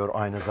sürdürüyor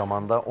aynı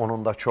zamanda.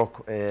 Onun da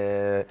çok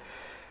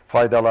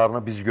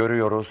faydalarını biz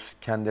görüyoruz.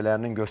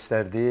 Kendilerinin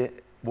gösterdiği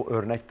bu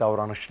örnek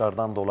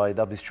davranışlardan dolayı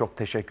da biz çok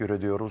teşekkür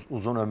ediyoruz.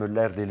 Uzun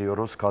ömürler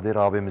diliyoruz Kadir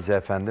abimize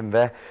efendim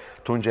ve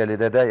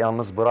Tunceli'de de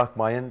yalnız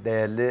bırakmayın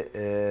değerli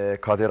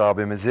Kadir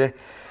abimizi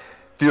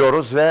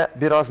diyoruz ve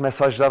biraz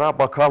mesajlara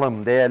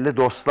bakalım değerli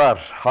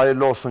dostlar.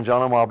 Hayırlı olsun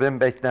canım abim.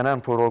 Beklenen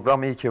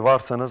program, iyi ki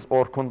varsınız.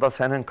 Orkun da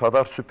senin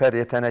kadar süper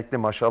yetenekli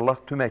maşallah.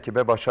 Tüm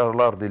ekibe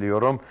başarılar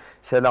diliyorum.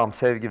 Selam,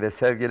 sevgi ve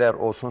sevgiler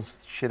olsun.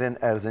 Şirin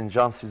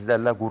Erzincan,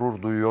 sizlerle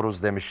gurur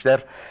duyuyoruz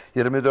demişler.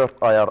 24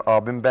 ayar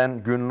abim,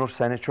 ben Gülnur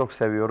seni çok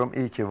seviyorum.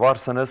 İyi ki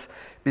varsınız.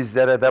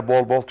 Bizlere de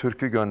bol bol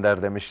türkü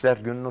gönder demişler.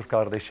 Gülnur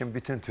kardeşim,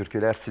 bütün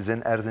türküler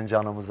sizin.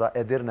 Erzинcan'ımıza,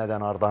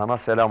 Edirne'den Ardahan'a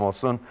selam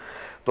olsun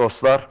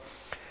dostlar.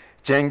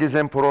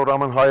 Cengiz'in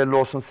programın hayırlı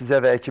olsun,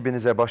 size ve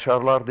ekibinize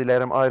başarılar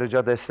dilerim.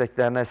 Ayrıca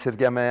desteklerini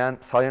esirgemeyen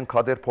Sayın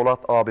Kadir Polat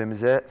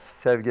abimize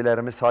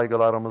sevgilerimi,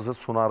 saygılarımızı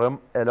sunarım.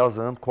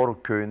 Elazığ'ın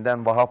Koruk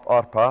köyünden Vahap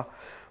Arpa,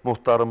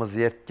 muhtarımız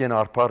Yetkin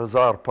Arpa,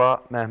 Rıza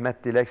Arpa,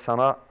 Mehmet Dilek,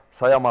 sana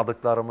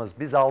sayamadıklarımız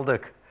biz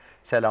aldık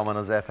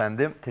selamınızı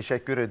efendim.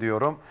 Teşekkür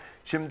ediyorum.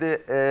 Şimdi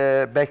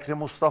Bekri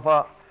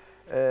Mustafa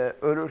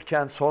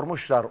ölürken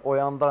sormuşlar o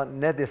yanda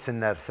ne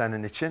desinler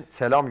senin için.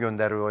 Selam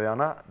gönderiyor o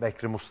yana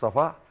Bekri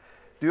Mustafa.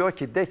 Diyor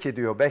ki de ki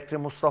diyor Bekri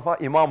Mustafa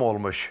imam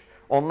olmuş.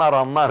 Onlar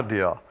anlar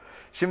diyor.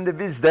 Şimdi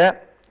biz de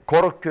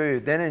Koruk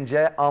Köyü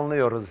denince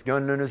anlıyoruz.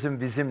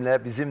 Gönlünüzün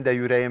bizimle, bizim de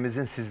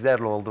yüreğimizin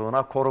sizlerle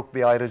olduğuna. Koruk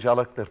bir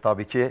ayrıcalıktır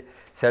tabii ki.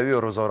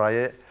 Seviyoruz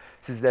orayı.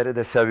 Sizleri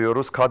de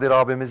seviyoruz. Kadir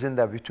abimizin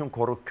de bütün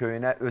Koruk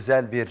Köyü'ne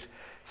özel bir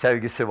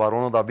sevgisi var.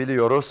 Onu da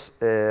biliyoruz.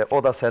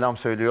 O da selam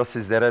söylüyor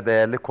sizlere,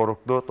 değerli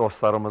Koruklu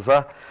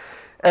dostlarımıza.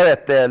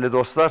 Evet değerli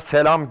dostlar,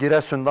 selam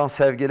Giresun'dan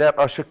sevgiler.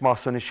 Aşık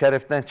Mahsuni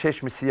Şerif'ten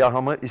Çeşmi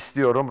Siyahımı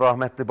istiyorum.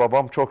 Rahmetli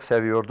babam çok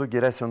seviyordu.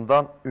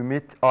 Giresun'dan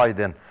Ümit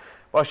Aydın.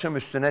 Başım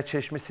üstüne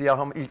Çeşmi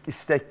Siyahım ilk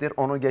istektir.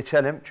 Onu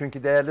geçelim.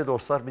 Çünkü değerli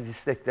dostlar biz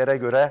isteklere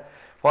göre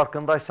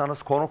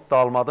farkındaysanız konuk da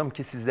almadım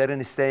ki sizlerin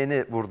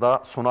isteğini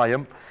burada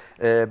sunayım.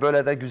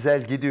 Böyle de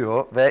güzel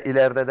gidiyor ve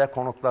ileride de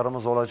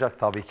konuklarımız olacak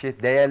tabii ki.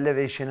 Değerli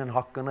ve işinin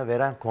hakkını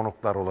veren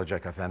konuklar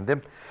olacak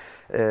efendim.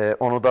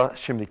 Onu da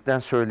şimdiden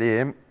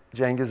söyleyeyim.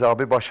 Cengiz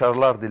abi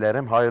başarılar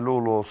dilerim. Hayırlı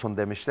uğurlu olsun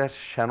demişler.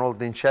 Şenol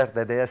Dinçer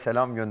dedeye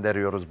selam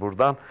gönderiyoruz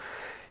buradan.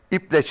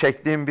 İple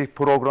çektiğim bir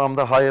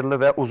programda hayırlı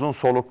ve uzun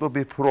soluklu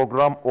bir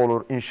program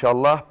olur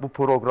inşallah. Bu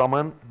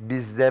programın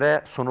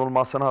bizlere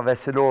sunulmasına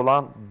vesile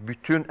olan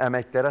bütün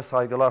emeklere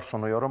saygılar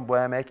sunuyorum. Bu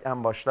emek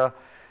en başta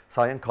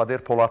Sayın Kadir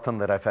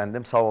Polat'ındır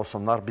efendim. Sağ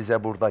olsunlar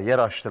bize burada yer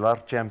açtılar.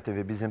 Cem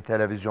TV bizim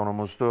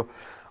televizyonumuzdu.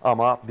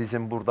 Ama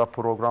bizim burada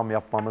program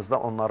yapmamızda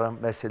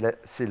onların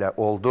vesilesiyle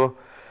oldu.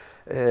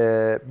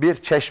 Bir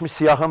Çeşmi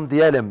Siyahım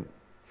diyelim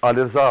Ali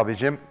Rıza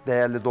abicim,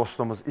 değerli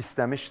dostumuz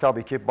istemiş.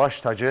 Tabii ki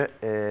baş tacı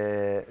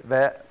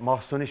ve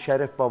Mahsuni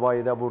Şerif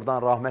babayı da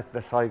buradan rahmet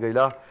ve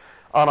saygıyla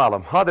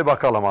analım. Hadi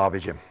bakalım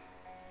abicim.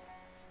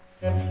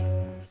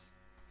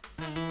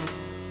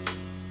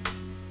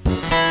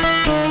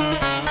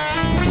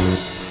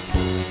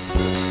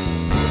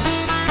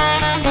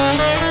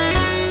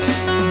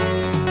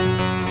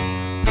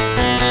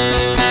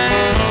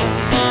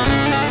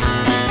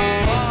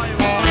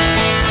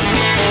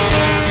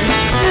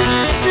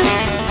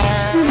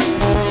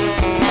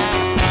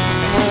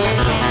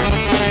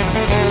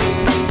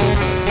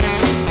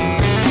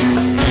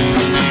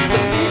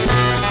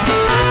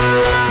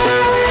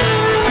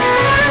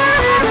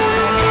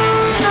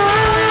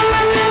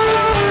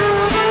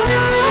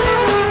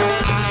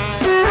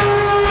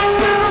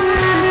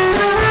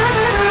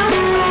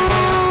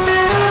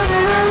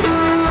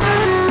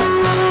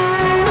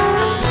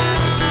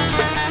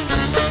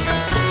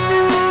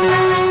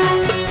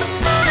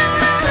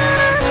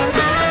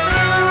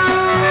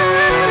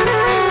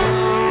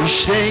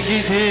 İşte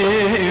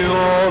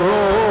gidiyorum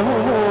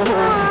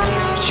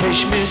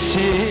Çeşmi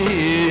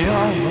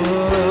Siyahı,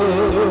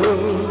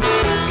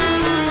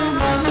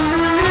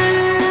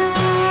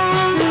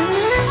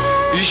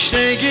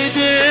 İşte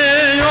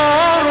gidiyorum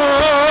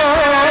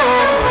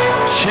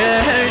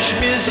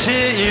Çeşmi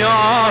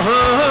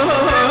Siyahı,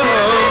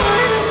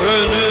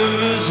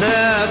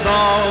 önümüze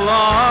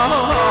dağlar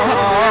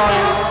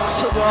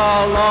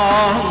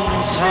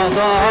sıralansa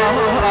da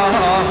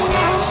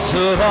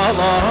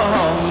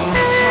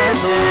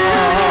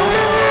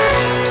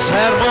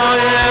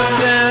sermayem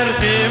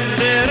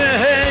derdimdir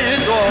hey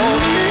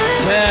dost,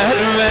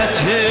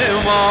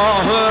 servetim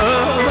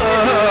ahım,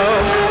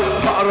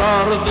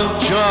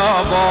 karardıkça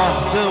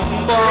baktım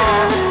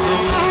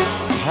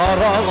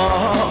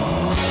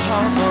paralansa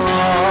da.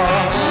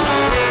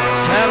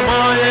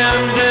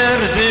 Sermayem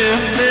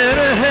derdimdir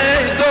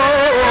hey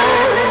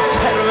dost,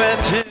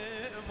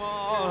 servetim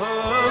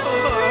ahım,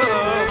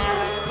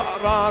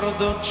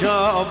 karardıkça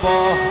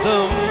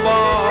baktım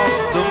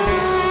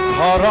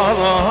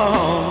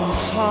paralansa.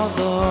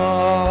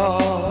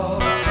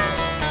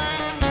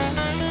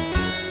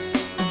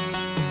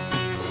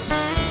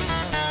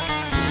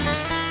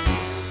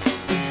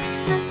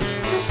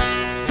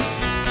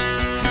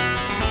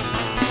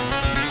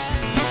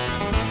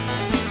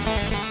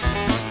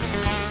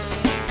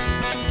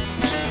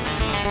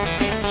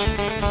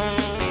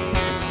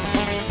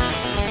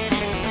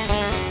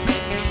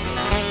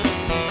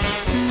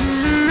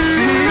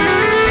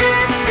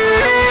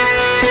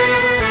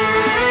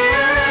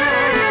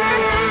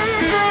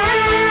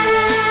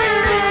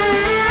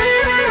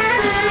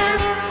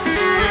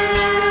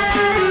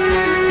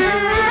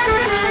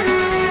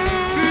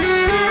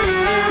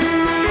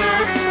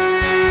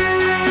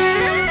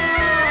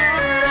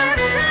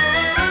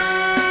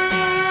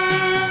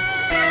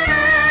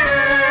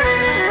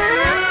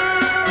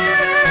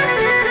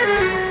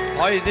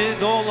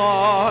 Haydi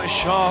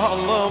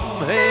dolaşalım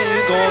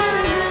hey dost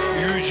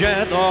yüce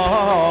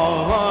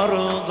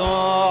dağlarda.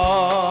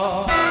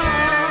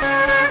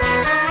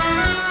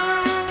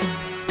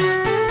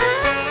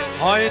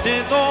 Haydi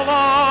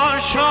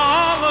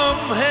dolaşalım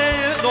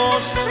hey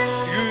dost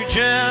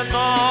yüce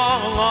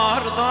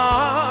dağlarda.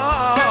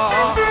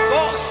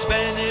 Dost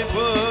beni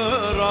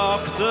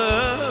bıraktı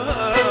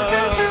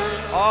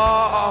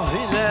ah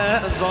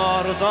ile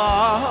zarda,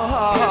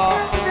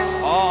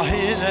 ah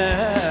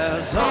ile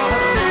zarda.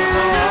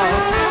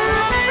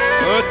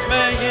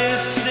 Ötmek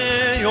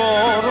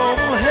istiyorum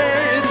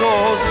hey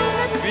dost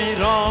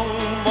bir an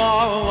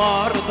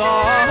bağlarda.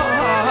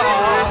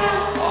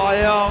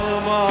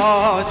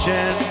 Ayağıma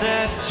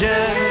cennet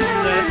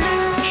cennet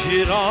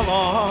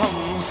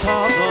kiralansa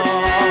da.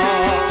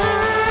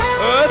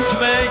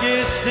 Ötmek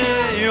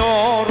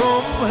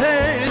istiyorum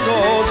hey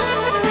dost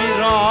bir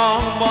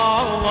an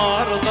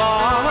bağlarda.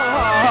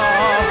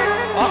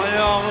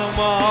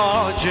 Ayağıma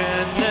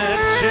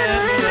cennet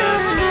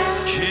cennet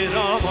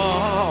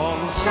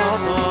kiralansa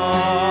da.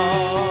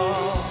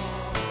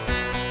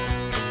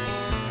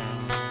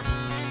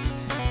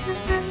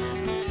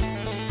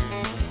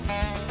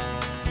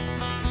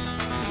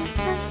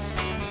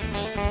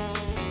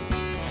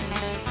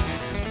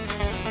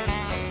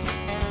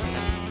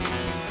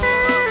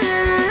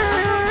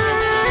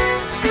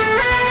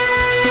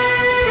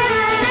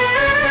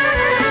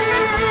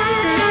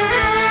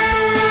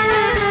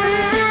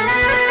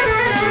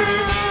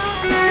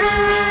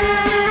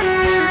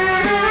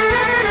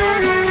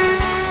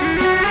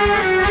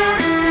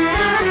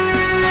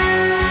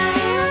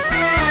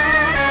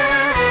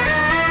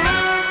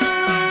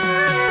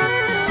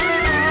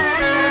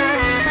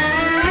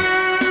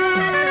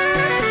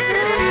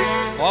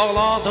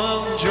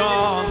 Bağladın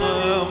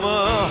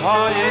canımı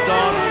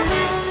haydar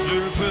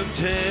zülfün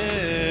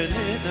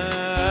teline.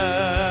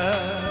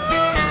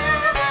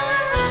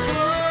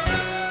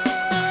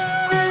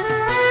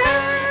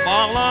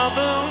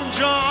 Bağladın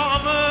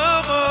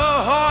canımı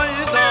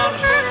haydar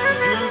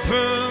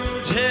zülfün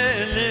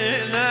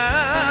teline.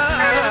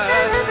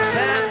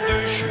 Sen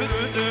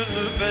düşürdün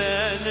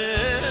beni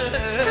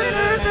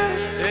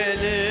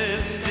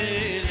elin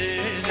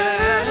diline,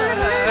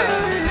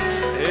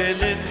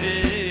 elin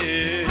diline.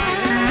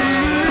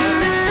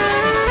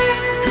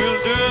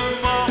 Güldün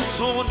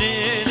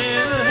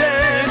Mahsuni'nin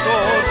hey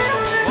dost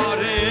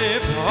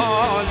garip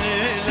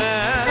haline.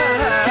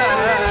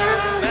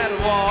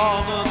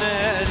 Mervan'ın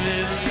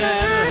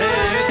elinden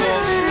hey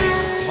dost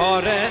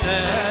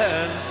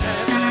parelensene.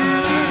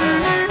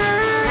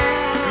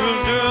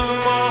 Güldün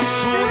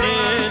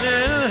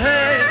Mahsuni'nin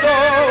hey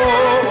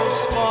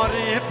dost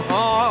garip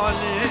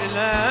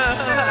haline.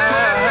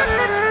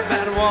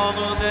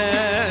 Mervan'ın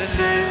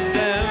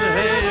elinden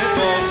hey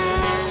dost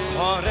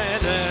parelensene.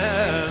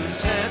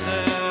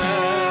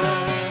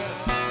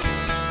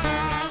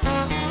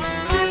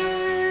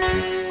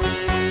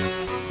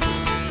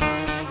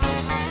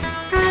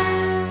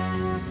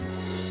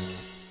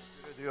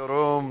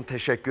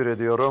 Teşekkür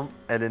ediyorum.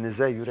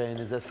 Elinize,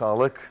 yüreğinize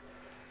sağlık.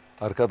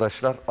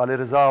 Arkadaşlar, Ali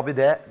Rıza abi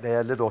de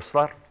değerli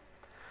dostlar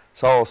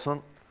sağ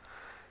olsun.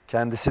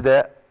 Kendisi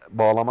de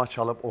bağlama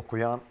çalıp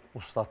okuyan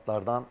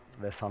ustalardan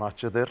ve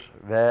sanatçıdır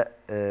ve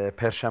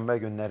Perşembe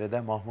günleri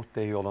de Mahmut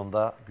Bey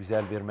yolunda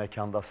güzel bir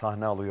mekanda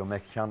sahne alıyor.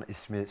 Mekan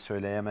ismi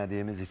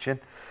söyleyemediğimiz için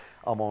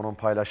ama onun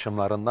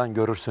paylaşımlarından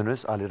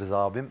görürsünüz. Ali Rıza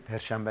abim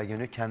Perşembe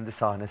günü kendi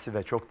sahnesi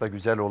ve çok da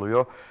güzel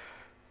oluyor.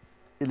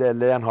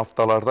 İlerleyen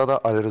haftalarda da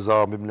Ali Rıza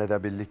abimle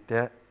de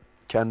birlikte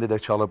kendi de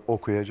çalıp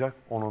okuyacak.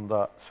 Onun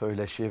da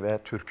söyleşi ve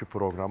türkü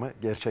programı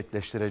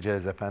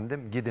gerçekleştireceğiz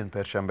efendim. Gidin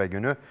Perşembe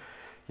günü.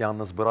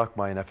 Yalnız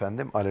bırakmayın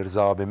efendim. Ali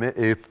Rıza abimi,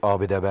 Eyüp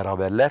abi de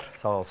beraberler.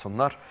 Sağ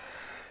olsunlar.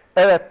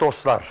 Evet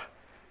dostlar.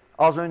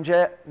 Az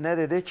önce ne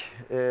dedik?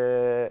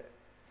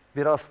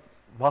 Biraz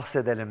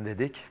bahsedelim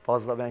dedik.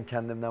 Fazla ben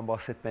kendimden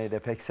bahsetmeyi de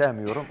pek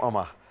sevmiyorum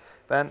ama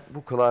ben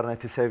bu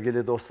klarneti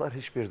sevgili dostlar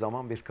hiçbir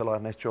zaman bir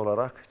klarnetçi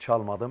olarak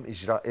çalmadım,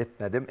 icra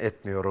etmedim,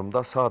 etmiyorum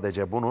da.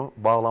 Sadece bunu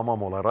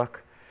bağlamam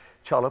olarak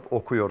çalıp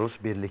okuyoruz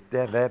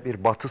birlikte ve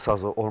bir batı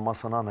sazı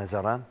olmasına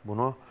nazaran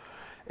bunu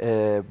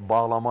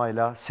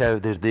bağlamayla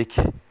sevdirdik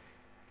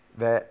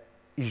ve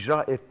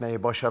icra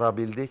etmeyi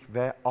başarabildik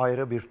ve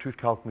ayrı bir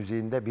Türk halk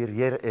müziğinde bir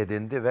yer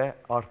edindi ve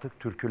artık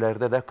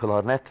türkülerde de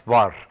klarnet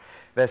var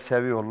ve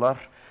seviyorlar.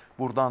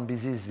 Buradan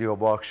bizi izliyor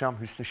bu akşam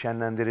Hüsnü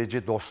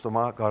Şenlendirici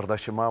dostuma,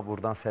 kardeşime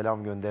buradan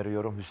selam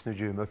gönderiyorum.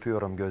 Hüsnücüğüm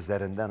öpüyorum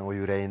gözlerinden, o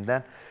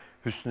yüreğinden.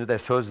 Hüsnü de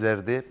söz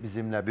verdi.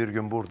 Bizimle bir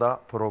gün burada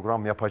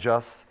program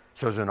yapacağız.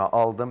 Sözünü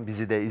aldım.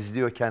 Bizi de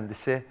izliyor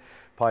kendisi.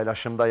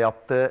 Paylaşımda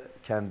yaptı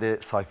kendi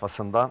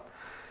sayfasından.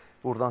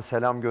 Buradan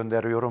selam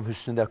gönderiyorum.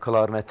 Hüsnü de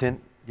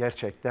klarnetin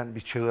gerçekten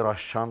bir çığır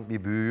açan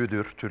bir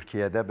büyüğüdür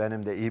Türkiye'de.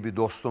 Benim de iyi bir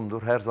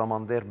dostumdur. Her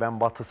zaman der ben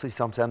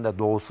batısıysam sen de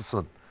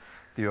doğususun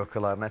diyor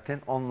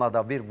klarnetin. Onunla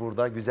da bir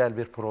burada güzel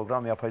bir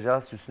program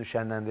yapacağız. Hüsnü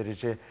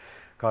Şenlendirici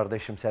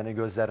kardeşim seni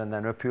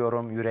gözlerinden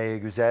öpüyorum. Yüreği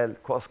güzel,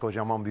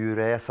 koskocaman bir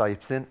yüreğe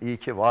sahipsin. İyi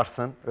ki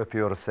varsın.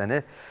 Öpüyoruz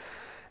seni.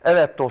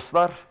 Evet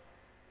dostlar,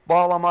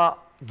 bağlama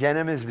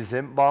genimiz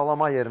bizim.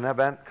 Bağlama yerine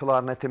ben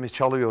klarnetimi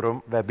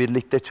çalıyorum ve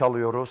birlikte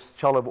çalıyoruz.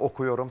 Çalıp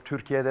okuyorum.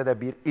 Türkiye'de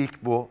de bir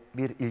ilk bu.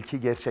 Bir ilki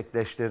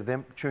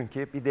gerçekleştirdim.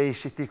 Çünkü bir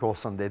değişiklik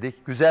olsun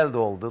dedik. Güzel de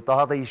oldu.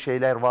 Daha da iyi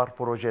şeyler var,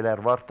 projeler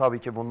var. Tabii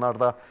ki bunlar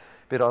da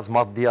biraz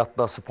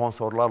maddiyatla,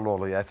 sponsorlarla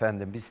oluyor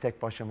efendim. Biz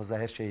tek başımıza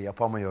her şeyi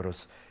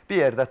yapamıyoruz. Bir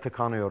yerde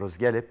tıkanıyoruz.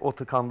 Gelip o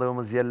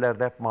tıkandığımız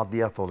yerlerde hep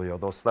maddiyat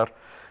oluyor dostlar.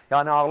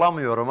 Yani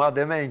ağlamıyorum ha,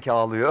 demeyin ki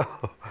ağlıyor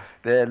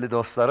değerli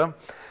dostlarım.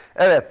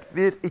 Evet,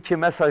 bir iki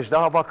mesaj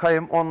daha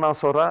bakayım. Ondan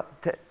sonra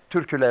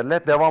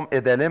türkülerle devam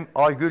edelim.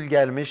 Aygül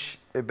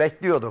gelmiş.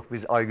 Bekliyorduk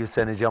biz Aygül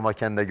seni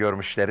Camaken'de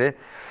görmüşleri.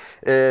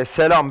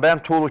 Selam, ben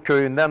Tuğlu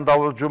köyünden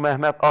Davulcu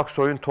Mehmet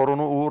Aksoy'un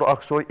torunu Uğur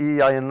Aksoy. İyi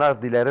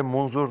yayınlar dilerim.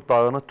 Munzur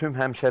Dağı'nı tüm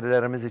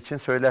hemşerilerimiz için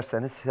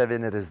söylerseniz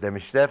seviniriz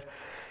demişler.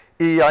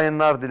 İyi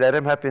yayınlar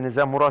dilerim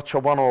hepinize. Murat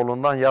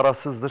Çobanoğlu'ndan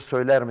Yarasızdır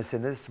söyler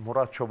misiniz?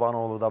 Murat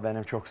Çobanoğlu da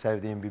benim çok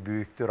sevdiğim bir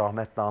büyüktür.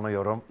 Rahmetle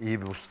anıyorum.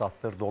 İyi bir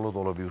ustattır. Dolu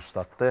dolu bir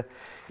ustattı.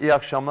 İyi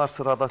akşamlar.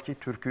 Sıradaki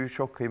türküyü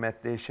çok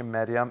kıymetli eşim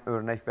Meryem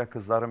Örnek ve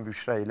kızlarım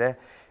Büşra ile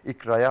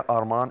İkra'ya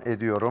armağan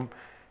ediyorum.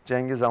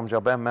 Cengiz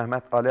amca, ben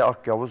Mehmet Ali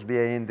Akyavuz, bir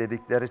yayın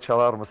dedikleri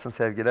çalar mısın?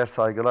 Sevgiler,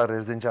 saygılar.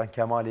 Erzincan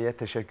Kemaliye'ye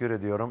teşekkür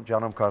ediyorum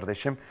canım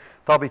kardeşim.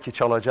 Tabii ki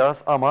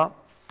çalacağız ama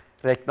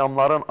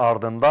reklamların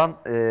ardından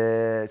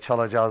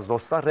çalacağız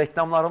dostlar.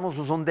 Reklamlarımız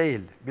uzun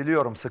değil.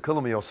 Biliyorum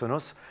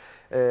sıkılmıyorsunuz.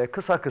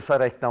 Kısa kısa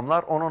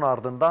reklamlar. Onun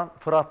ardından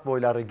Fırat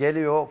boyları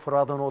geliyor.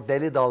 Fırat'ın o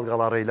deli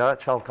dalgalarıyla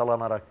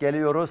çalkalanarak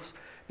geliyoruz.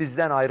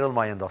 Bizden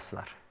ayrılmayın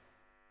dostlar.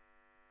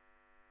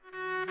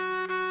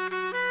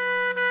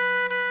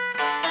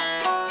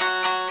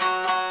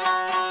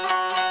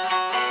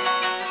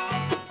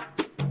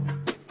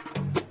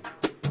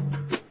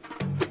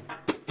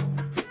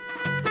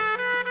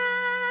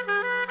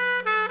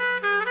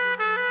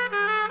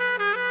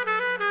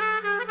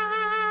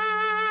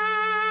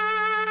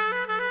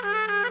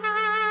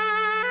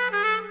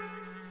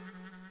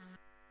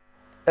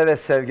 Evet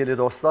sevgili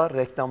dostlar,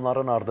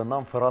 reklamların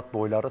ardından Fırat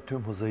boyları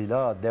tüm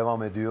hızıyla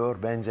devam ediyor.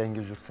 Ben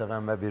Cengiz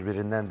Yurtseven ve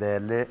birbirinden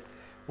değerli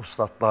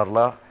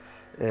ustalarla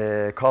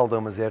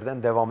kaldığımız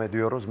yerden devam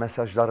ediyoruz.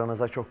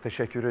 Mesajlarınıza çok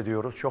teşekkür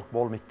ediyoruz. Çok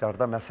bol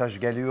miktarda mesaj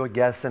geliyor.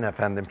 Gelsin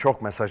efendim,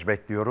 çok mesaj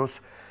bekliyoruz.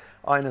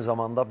 Aynı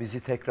zamanda bizi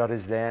tekrar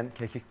izleyen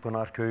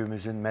Kekikpınar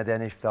köyümüzün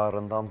medeni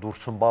iftiharından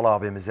Dursun Bal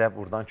abimize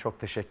buradan çok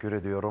teşekkür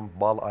ediyorum.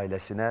 Bal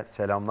ailesine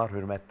selamlar,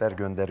 hürmetler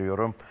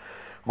gönderiyorum.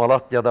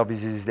 Malatya'da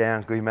bizi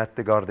izleyen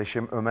kıymetli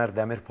kardeşim Ömer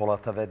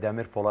Demirpolat'a ve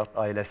Demirpolat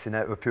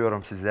ailesine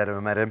öpüyorum sizleri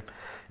Ömer'im.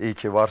 İyi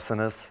ki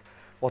varsınız.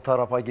 O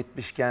tarafa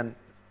gitmişken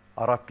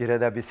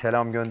Arapgire'de bir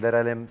selam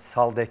gönderelim.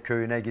 Saldek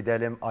köyüne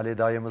gidelim. Ali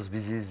dayımız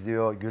bizi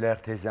izliyor.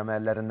 Güler teyzem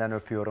ellerinden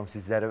öpüyorum.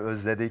 Sizleri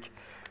özledik.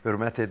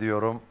 Hürmet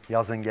ediyorum.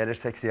 Yazın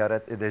gelirsek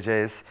ziyaret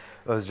edeceğiz.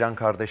 Özcan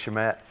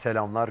kardeşime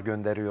selamlar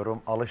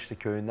gönderiyorum. Alışlı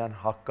köyünden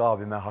Hakkı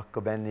abime,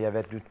 Hakkı Benli'ye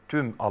ve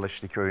tüm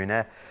Alışlı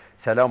köyüne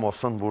selam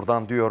olsun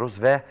buradan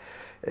diyoruz ve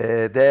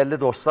değerli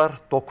dostlar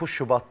 9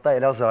 Şubat'ta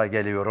Elazığ'a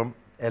geliyorum.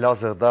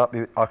 Elazığ'da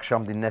bir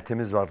akşam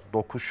dinletimiz var.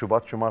 9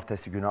 Şubat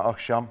Cumartesi günü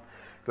akşam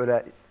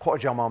böyle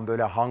kocaman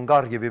böyle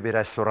hangar gibi bir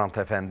restoran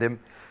efendim.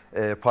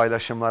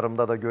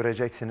 Paylaşımlarımda da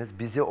göreceksiniz.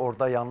 Bizi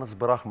orada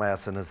yalnız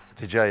bırakmayasınız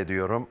rica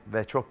ediyorum.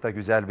 Ve çok da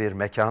güzel bir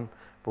mekan.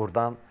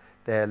 Buradan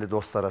değerli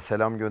dostlara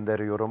selam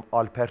gönderiyorum.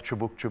 Alper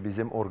Çubukçu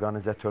bizim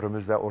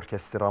organizatörümüz ve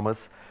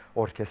orkestramız.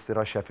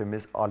 Orkestra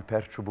şefimiz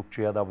Alper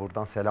Çubukçu'ya da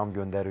buradan selam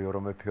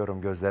gönderiyorum.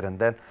 Öpüyorum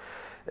gözlerinden.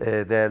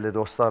 Değerli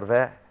dostlar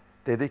ve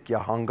dedik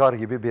ya hangar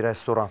gibi bir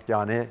restoran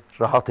yani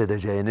rahat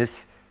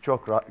edeceğiniz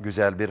çok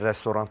güzel bir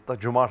restoranda.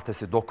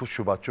 Cumartesi 9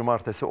 Şubat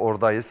Cumartesi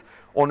oradayız.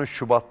 13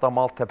 Şubat'ta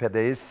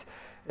Maltepe'deyiz.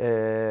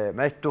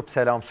 Mektup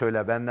selam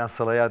söyle benden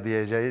Sıla'ya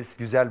diyeceğiz.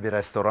 Güzel bir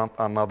restoran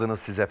anladınız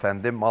siz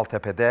efendim.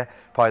 Maltepe'de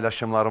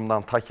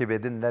paylaşımlarımdan takip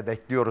edin ve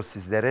bekliyoruz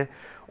sizleri.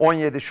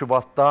 17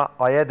 Şubat'ta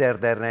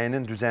Ayeder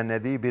Derneği'nin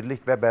düzenlediği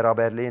birlik ve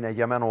beraberliğin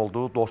egemen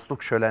olduğu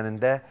dostluk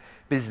şöleninde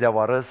biz de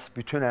varız.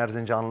 Bütün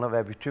Erzincanlı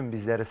ve bütün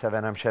bizleri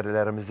seven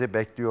hemşerilerimizi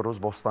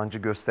bekliyoruz Bostancı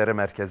Gösteri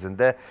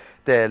Merkezi'nde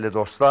değerli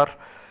dostlar.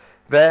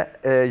 Ve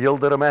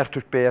Yıldırım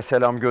Ertürk Bey'e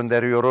selam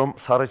gönderiyorum.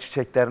 Sarı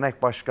Çiçek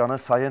Dernek Başkanı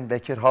Sayın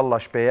Bekir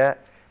Hallaş Bey'e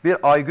bir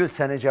Aygül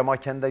seni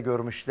Cemaken'de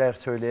görmüşler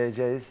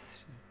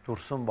söyleyeceğiz.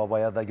 Dursun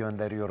Baba'ya da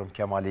gönderiyorum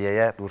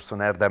Kemaliye'ye, Dursun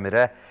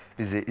Erdemir'e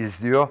bizi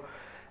izliyor.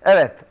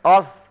 Evet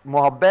az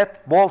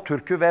muhabbet, bol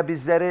türkü ve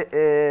bizleri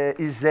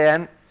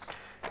izleyen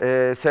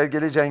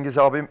sevgili Cengiz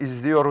abim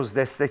izliyoruz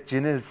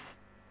destekçiniz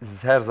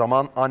her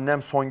zaman.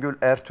 Annem Songül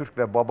Ertürk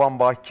ve babam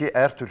Baki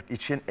Ertürk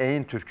için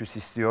Eğin türküsü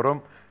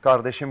istiyorum.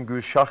 Kardeşim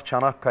Gülşah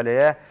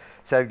Çanakkale'ye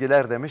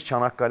sevgiler demiş.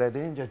 Çanakkale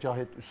deyince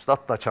Cahit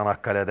Üstad da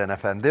Çanakkale'den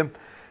efendim.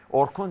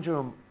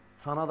 Orkuncuğum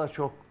sana da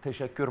çok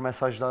teşekkür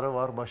mesajları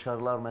var,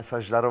 başarılar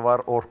mesajları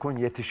var. Orkun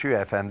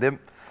yetişiyor efendim.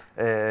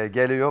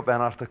 Geliyor ben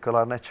artık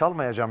klarnet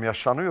çalmayacağım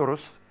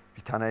yaşlanıyoruz.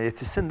 Bir tane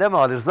yetişsin değil mi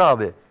Ali Rıza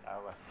abi?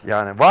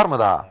 Yani var mı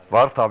daha?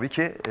 Var tabii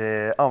ki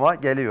ama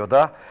geliyor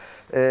da.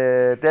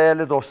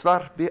 Değerli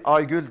dostlar bir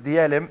Aygül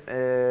diyelim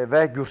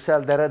ve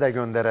Gürsel Dere de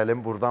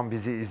gönderelim. Buradan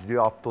bizi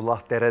izliyor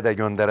Abdullah Dere de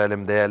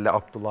gönderelim değerli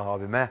Abdullah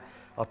abime.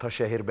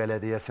 Ataşehir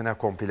Belediyesi'ne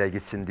komple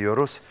gitsin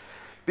diyoruz.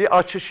 Bir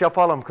açış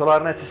yapalım.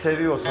 Klarneti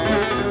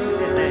seviyorsunuz.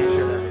 Dinleyin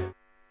şöyle.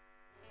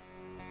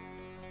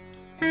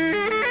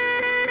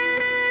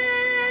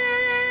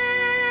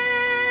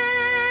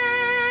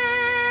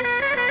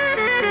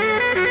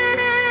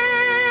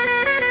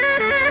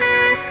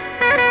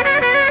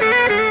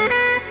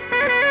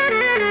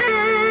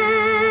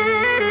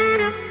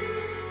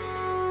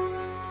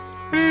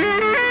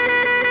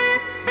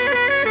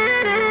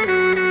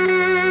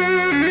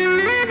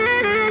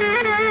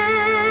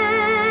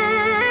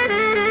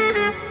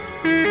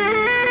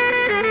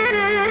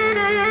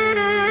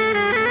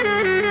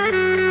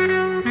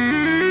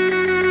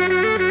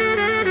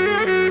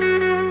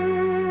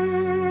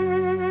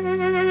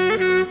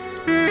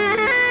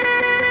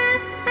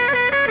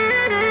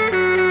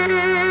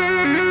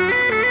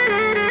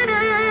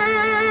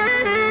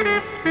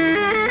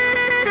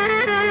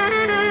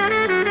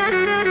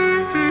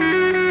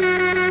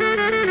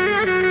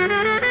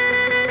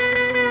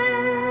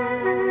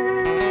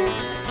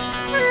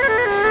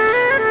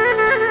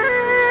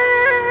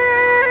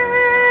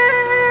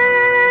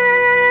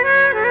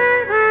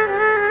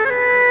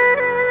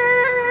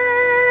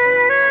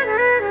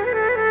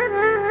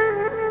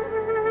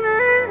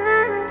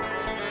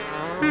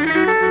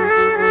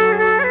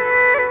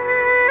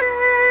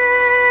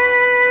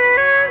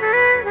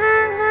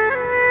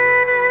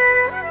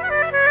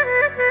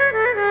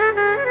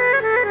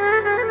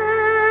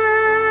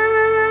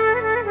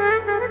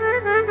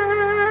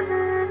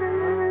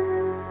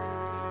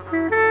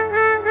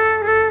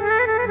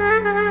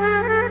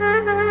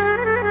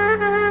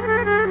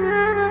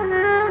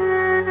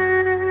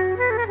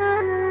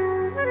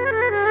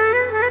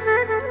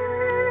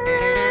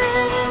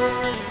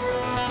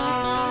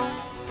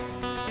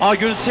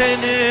 Gün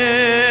seni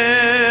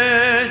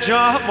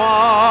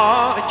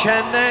cama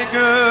kende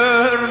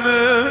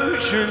görmüşler.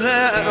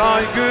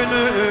 Ay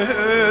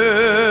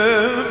gülüm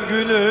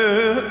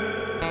gülüm,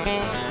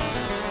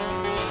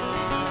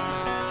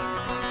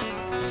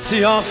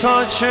 siyah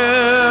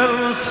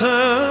saçın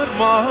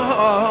sırmayla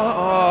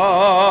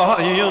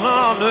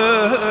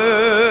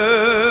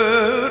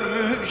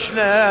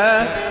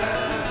örmüşler.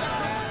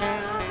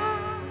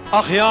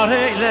 Ah yar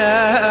eylel,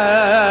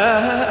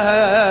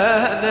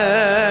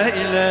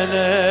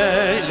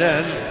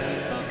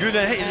 gül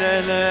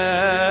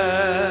eylel.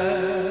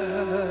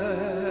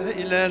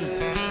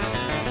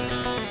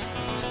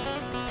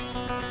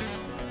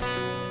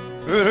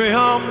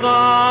 Rüyamda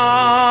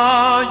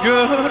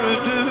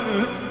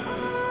gördüm,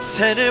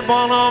 seni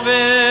bana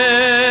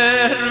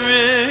vermişler.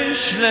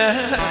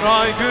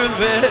 Ay gül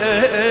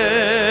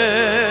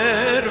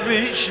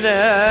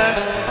vermişler.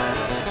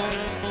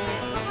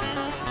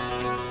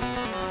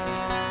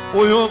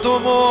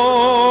 Uyudum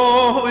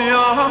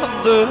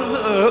uyandım,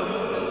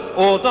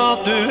 o da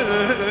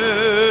düşmüş.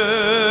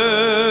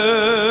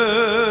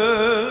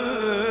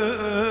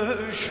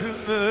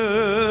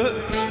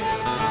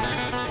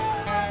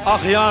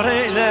 Ah yar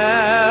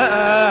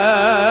eylel,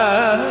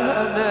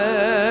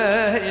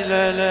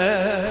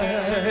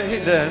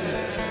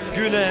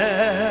 gül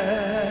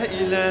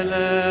eylel.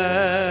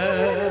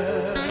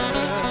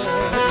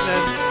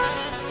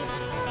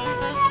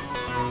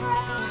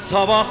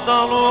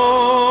 Sabahtan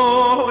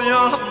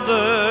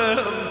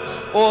uyandım,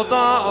 o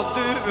da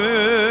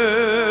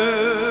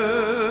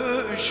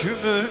düşmüş.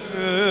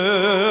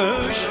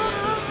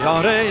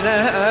 Yar eylel,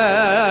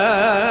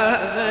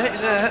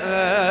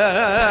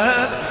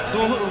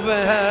 dur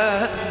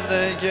ben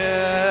de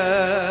gel.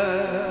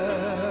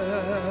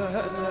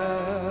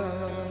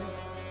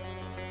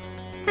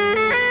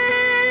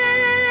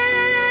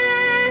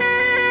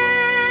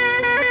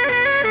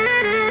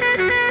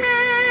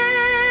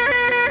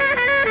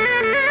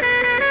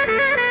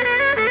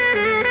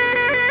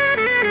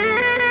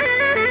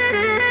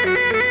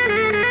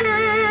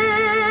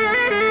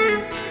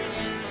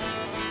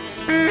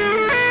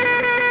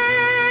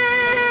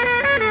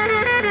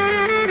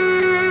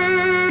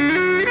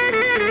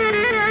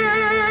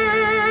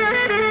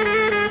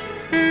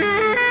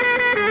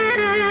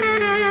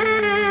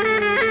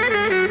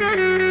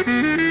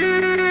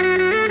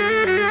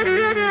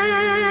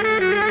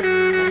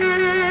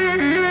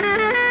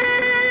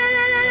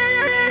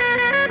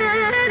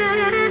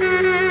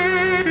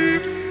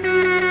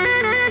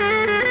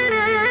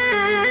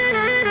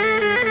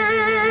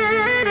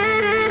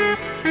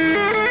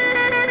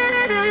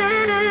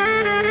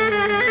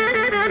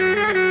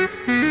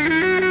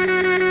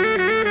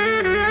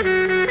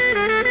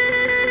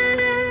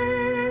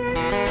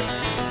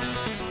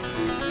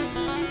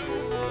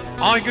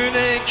 Gül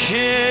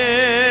ekinlere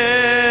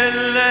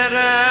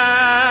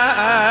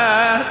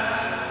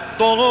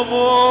dolu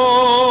mu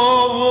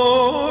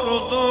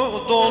vurdu,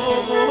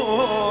 dolu mu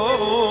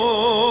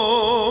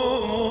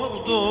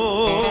vurdu.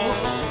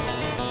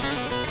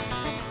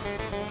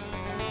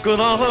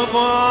 Kınalı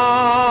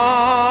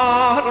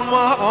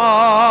parmağım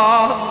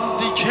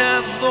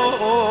diken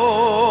doldu.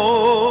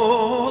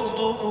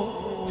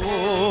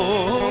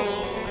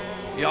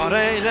 Yar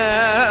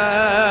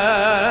eylem,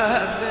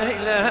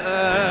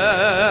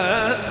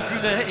 eylem,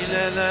 gül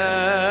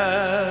eyleler.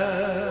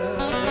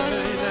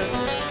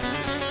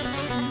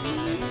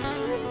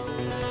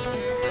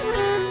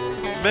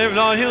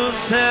 Mevla'yı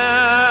seversen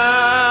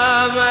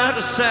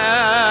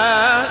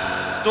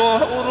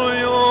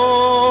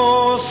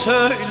doğruyu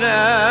söyle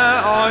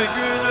ay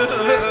gülüm,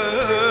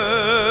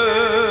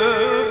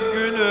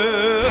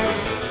 gülüm.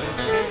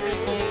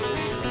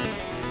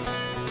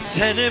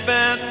 Seni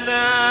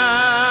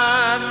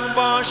benden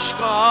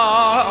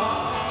başka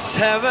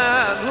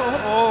seven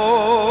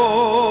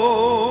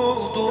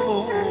oldu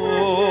mu?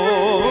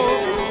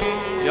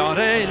 Yar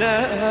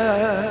eyle,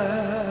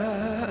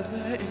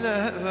 eyle,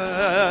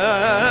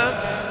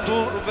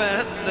 dur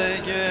ben de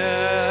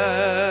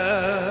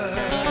gelem.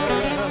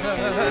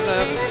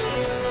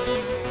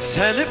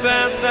 Seni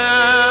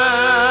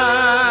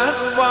benden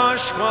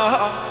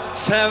başka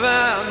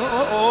seven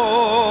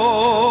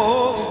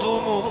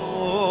oldu mu?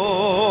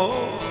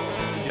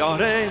 Yar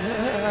eyle,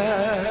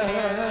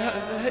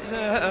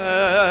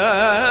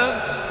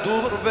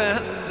 dur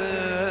ben de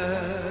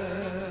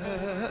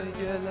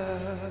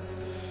gelem.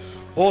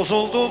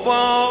 Bozuldu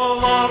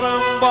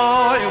bağlarım,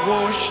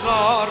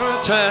 baykuşlar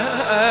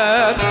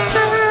öter.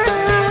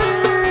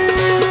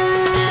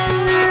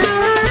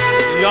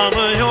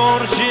 Yanıyor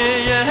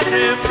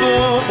ciğerim,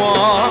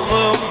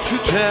 dumanım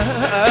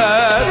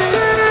tüter.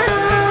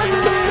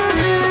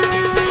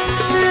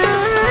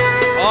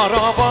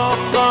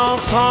 Arabamda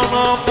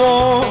sana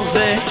boz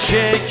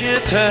eşek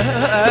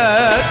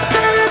yeter.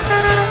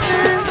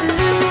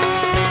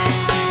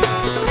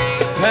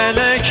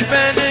 Felek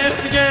benim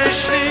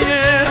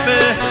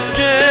gençliğimi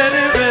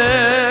geri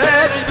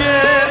ver,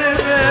 geri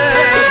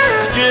ver,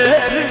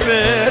 geri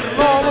ver,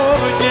 ne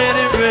olur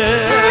geri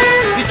ver,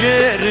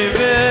 geri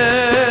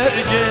ver,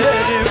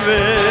 geri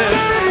ver,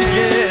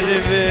 geri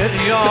ver,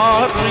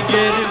 yar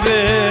geri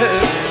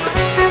ver.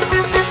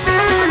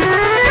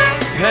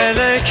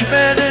 Felek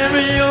benim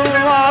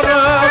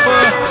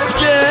yıllarımı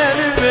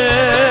geri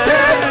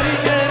ver,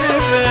 geri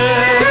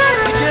ver,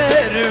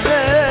 geri ver, geri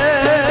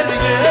ver,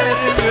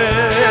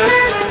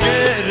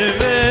 geri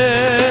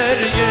ver,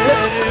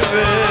 geri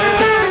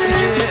ver,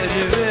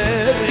 geri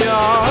ver,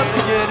 yar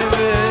geri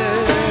ver.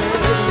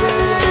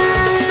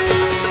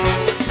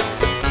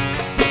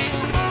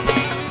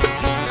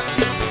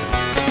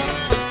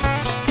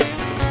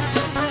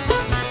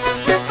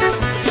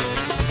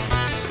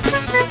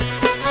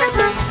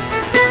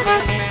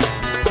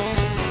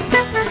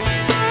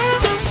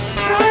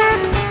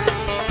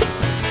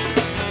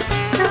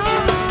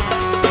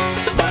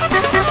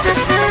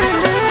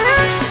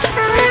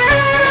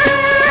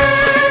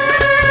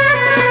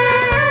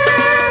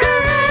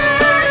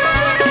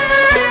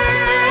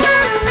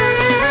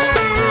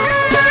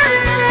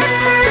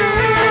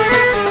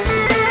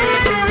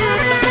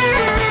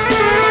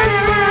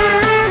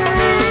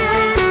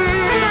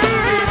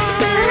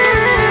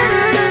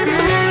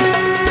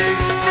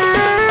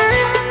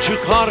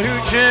 Çıkar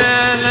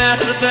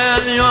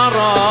yücelerden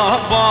yara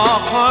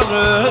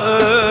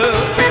bakarım.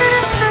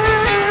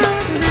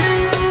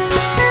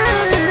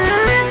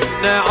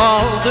 Ne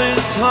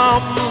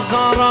aldıysam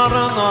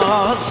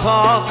zararına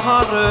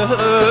satarım.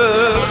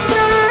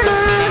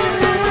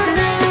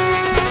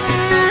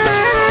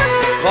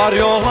 Var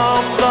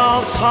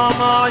yolamda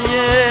sana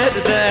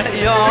yerde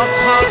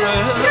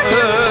yatarım.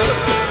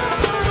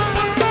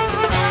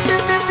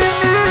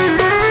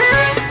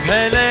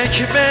 Felek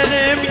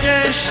benim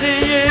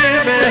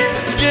gençliğimi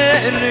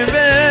geri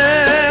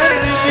ver,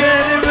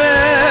 geri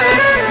ver,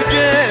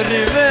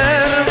 geri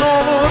ver, ne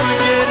olur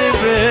geri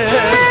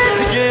ver,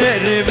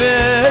 geri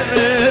ver,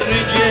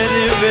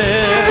 geri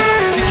ver,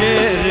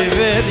 geri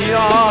ver,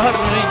 yar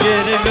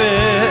geri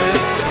ver.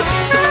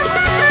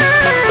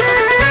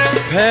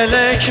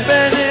 Felek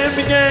benim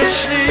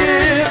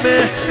gençliğimi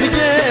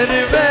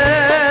geri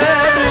ver,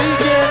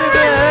 geri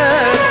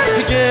ver,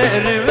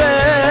 geri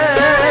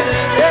ver,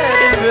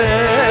 geri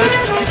ver,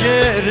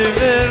 geri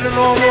ver, ne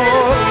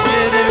olur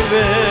geri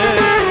ver,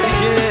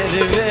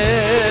 geri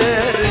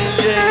ver,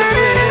 geri ver.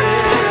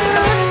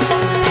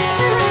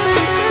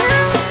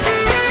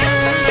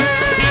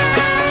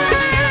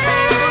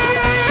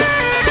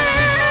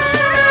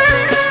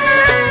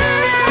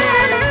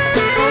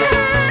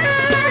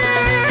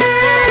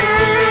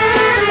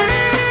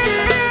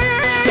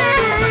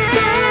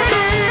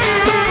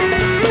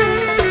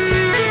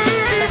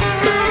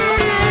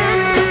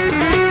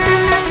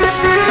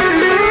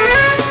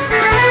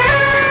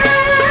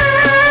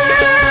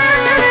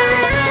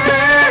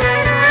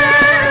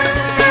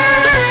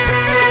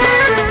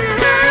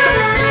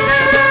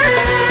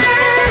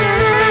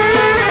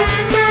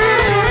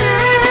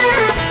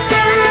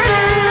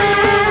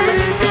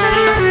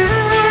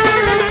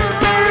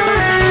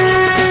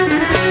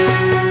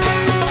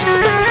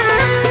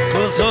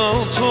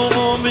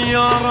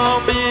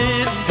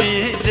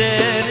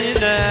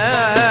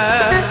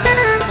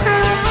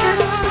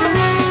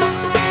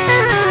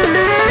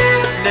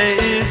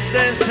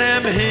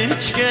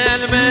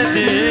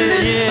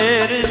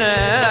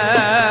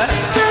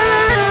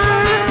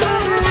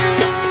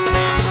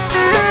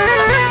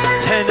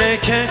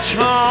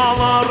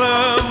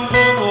 çalarım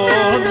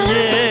bunun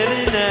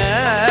yerine.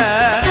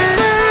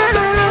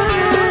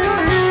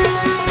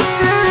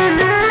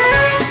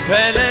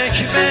 Felek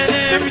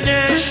benim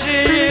gençliğimi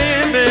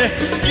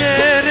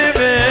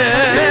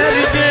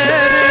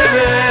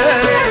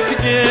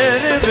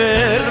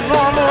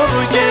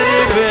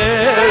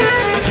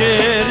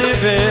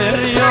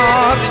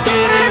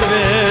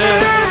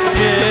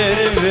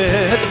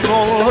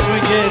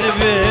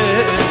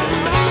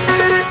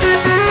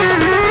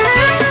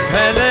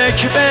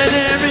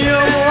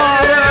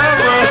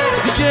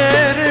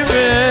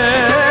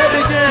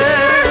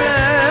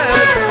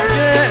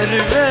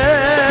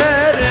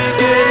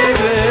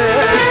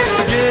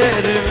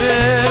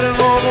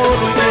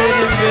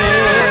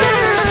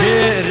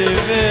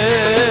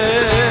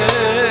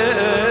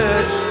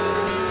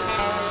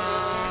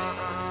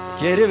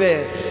geri ver.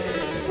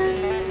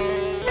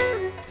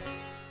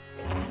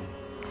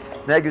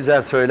 Ne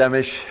güzel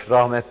söylemiş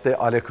rahmetli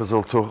Ali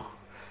Kızıltuğ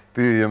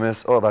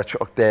büyüğümüz. O da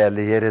çok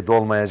değerli, yeri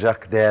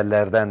dolmayacak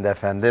değerlerden de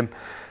efendim.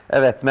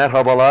 Evet,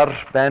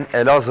 merhabalar. Ben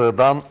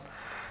Elazığ'dan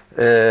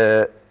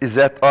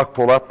İzzet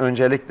Akpolat.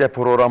 Öncelikle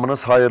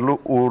programınız hayırlı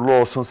uğurlu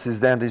olsun.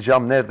 Sizden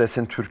ricam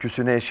neredesin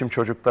türküsüne eşim,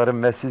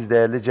 çocuklarım ve siz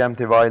değerli Cem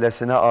TV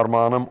ailesine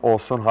armağanım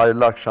olsun.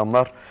 Hayırlı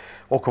akşamlar.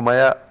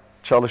 Okumaya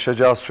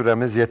çalışacağız,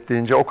 süremiz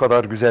yettiğince. O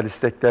kadar güzel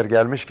istekler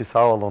gelmiş ki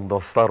sağ olun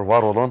dostlar,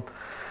 var olun.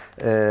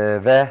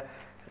 Ve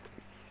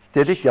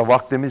dedik ya,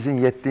 vaktimizin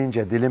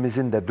yettiğince,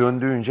 dilimizin de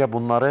döndüğünce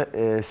bunları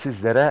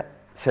sizlere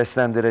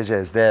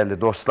seslendireceğiz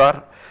değerli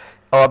dostlar.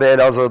 Abi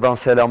Elazığ'dan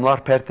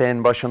selamlar.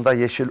 Perteğin başında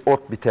yeşil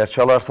ot biter.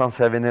 Çalarsan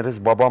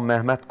seviniriz. Babam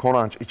Mehmet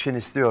Konanç için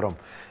istiyorum.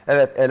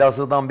 Evet,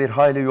 Elazığ'dan bir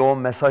hayli yoğun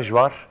mesaj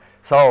var.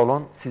 Sağ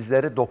olun.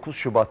 Sizleri 9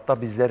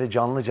 Şubat'ta bizleri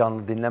canlı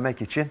canlı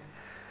dinlemek için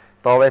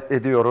davet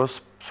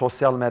ediyoruz.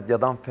 Sosyal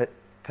medyadan,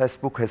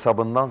 Facebook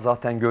hesabından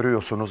zaten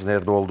görüyorsunuz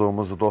nerede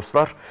olduğumuzu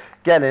dostlar.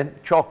 Gelin,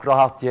 çok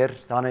rahat yer.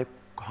 Hani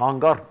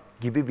hangar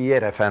gibi bir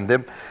yer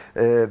efendim.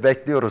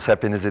 Bekliyoruz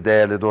hepinizi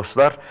değerli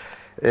dostlar.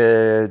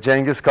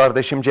 Cengiz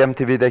kardeşim, Cem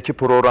TV'deki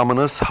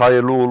programınız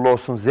hayırlı uğurlu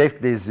olsun.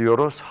 Zevkle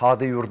izliyoruz.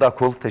 Hadi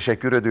Yurdakul.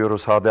 Teşekkür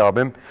ediyoruz Hadi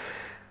abim.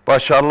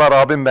 Başarılar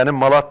abim benim.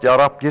 Malatya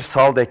Arapgir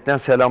Saldek'ten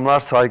selamlar,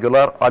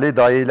 saygılar. Ali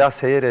dayıyla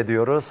seyir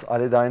ediyoruz.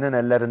 Ali dayının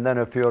ellerinden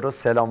öpüyoruz.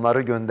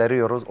 Selamları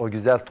gönderiyoruz o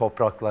güzel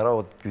topraklara,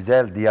 o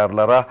güzel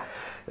diyarlara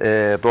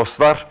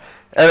dostlar.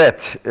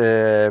 Evet,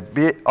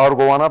 bir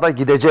Argovan'a da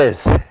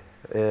gideceğiz.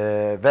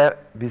 Ve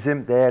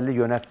bizim değerli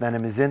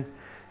yönetmenimizin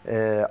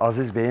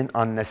Aziz Bey'in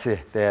annesi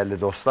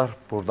değerli dostlar.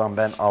 Buradan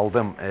ben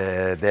aldım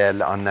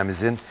değerli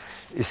annemizin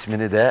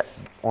ismini de,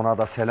 ona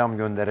da selam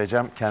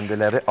göndereceğim.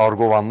 Kendileri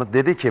Argovanlı.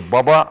 Dedi ki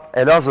baba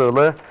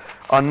Elazığlı,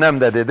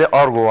 annem de dedi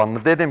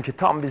Argovanlı. Dedim ki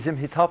tam bizim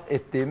hitap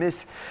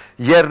ettiğimiz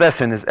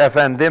yerdesiniz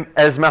efendim.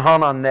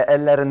 Ezmehan anne,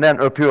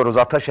 ellerinden öpüyoruz.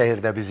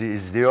 Ataşehir'de bizi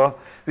izliyor.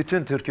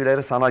 Bütün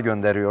türküleri sana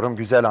gönderiyorum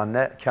güzel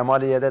anne.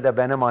 Kemaliye'de de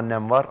benim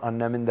annem var.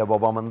 Annemin de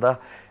babamın da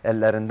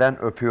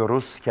ellerinden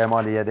öpüyoruz.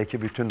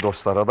 Kemaliye'deki bütün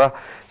dostlara da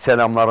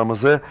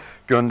selamlarımızı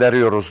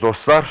gönderiyoruz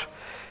dostlar.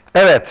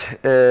 Evet,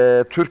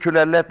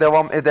 türkülerle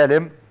devam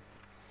edelim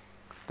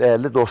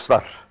değerli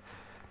dostlar.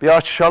 Bir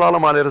açış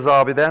alalım Ali Rıza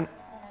abiden.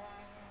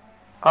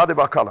 Hadi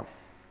bakalım.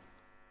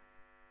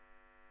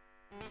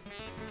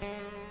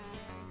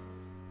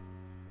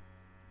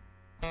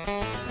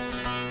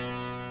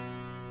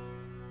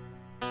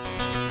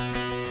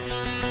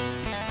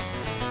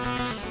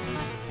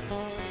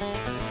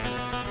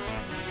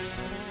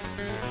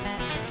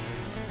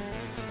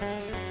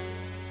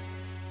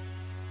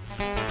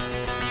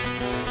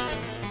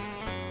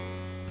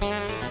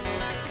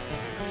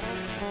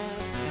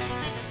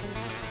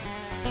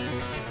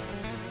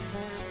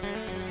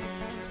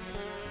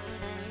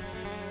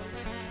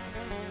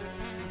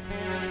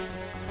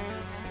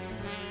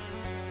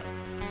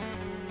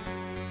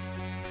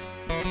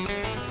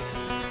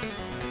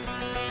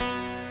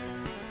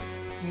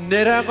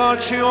 Nere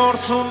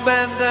kaçıyorsun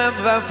benden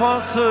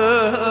vefasız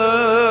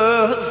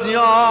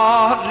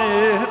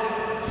yarim?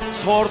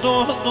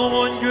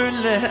 Sorduğun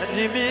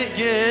günlerimi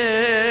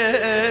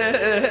geri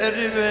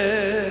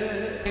ver.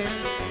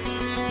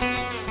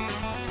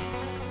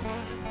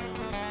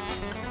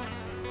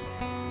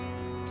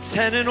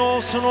 Senin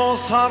olsun o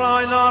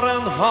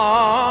sarayların,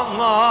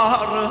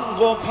 hanların,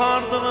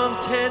 kopardığın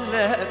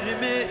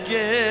tellerimi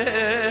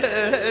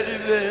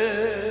geri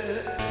ver.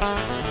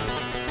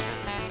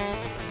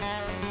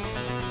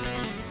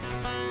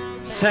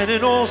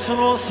 Senin olsun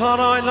o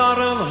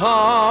sarayların,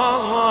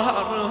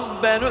 hanların,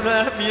 ben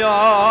ölem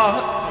ya.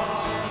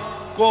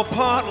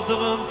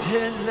 Kopardığın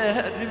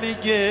tellerimi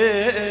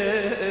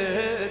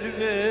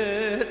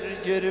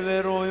geri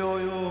ver oy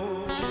oy oy.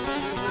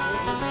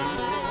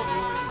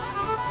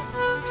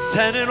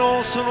 Senin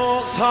olsun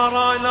o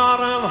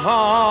sarayların,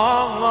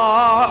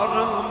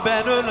 hanların,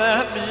 ben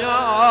ölem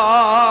ya.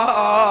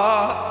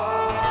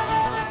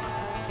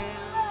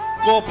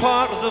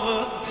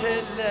 Kopardığın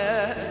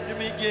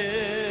tellerimi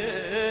geri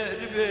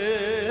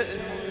ver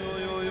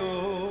oy oy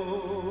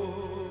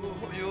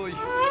oy oy.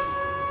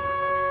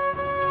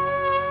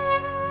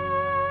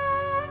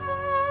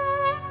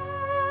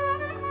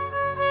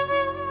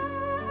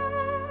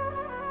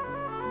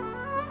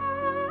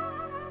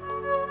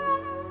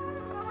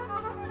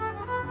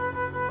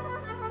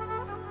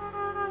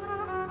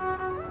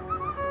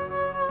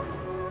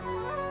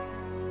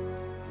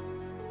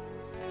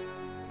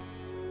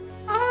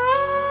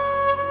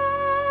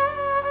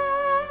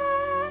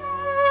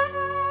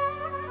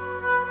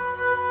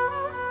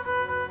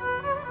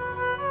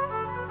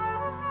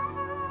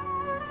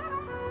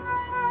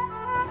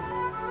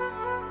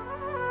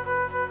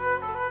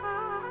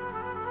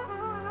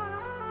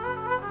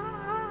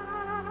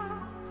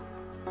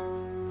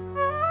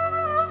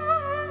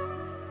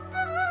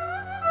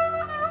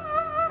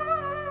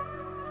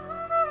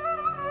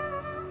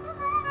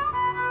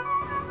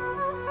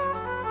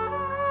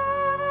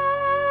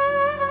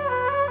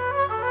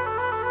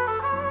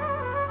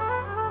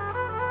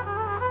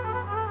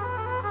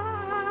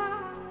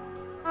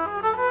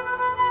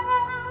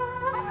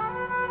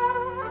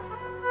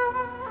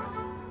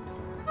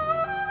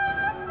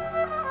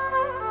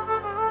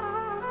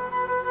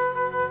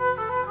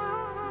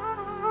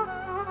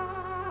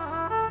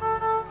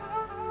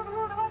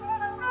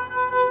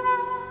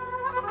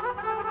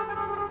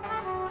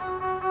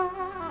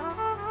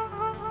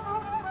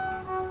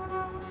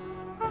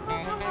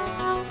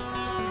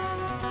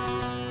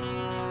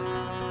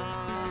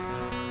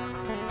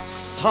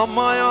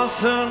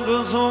 Sanmayasın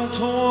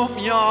kızıltum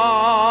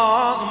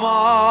yanmadı,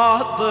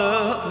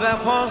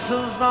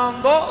 vefasızdan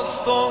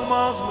dost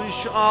olmazmış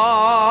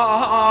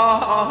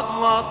anladım.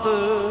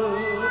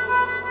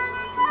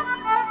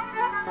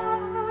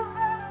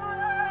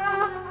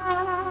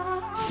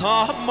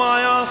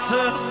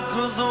 Sanmayasın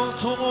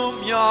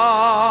kızıltum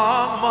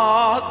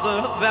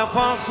yanmadı,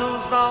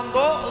 vefasızdan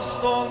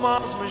dost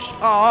olmazmış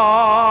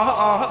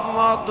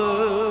anladım.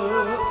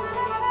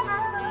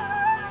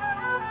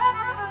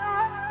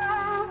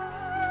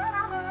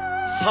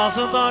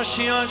 Sazı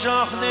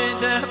taşıyacak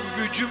neydem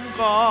gücüm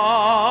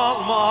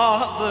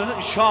kalmadı,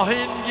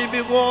 Şahin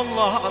gibi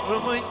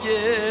kollarımı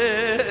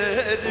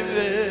geri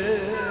ver.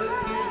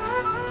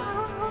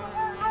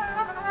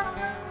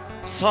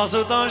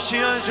 Sazı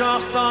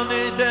taşıyacak da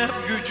neydem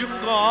gücüm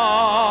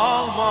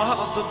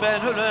kalmadı,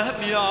 ben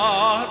ölem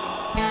yar,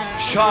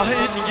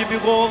 Şahin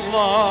gibi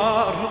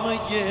kollarımı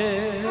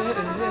geri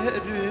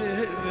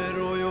ver.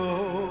 Oy oy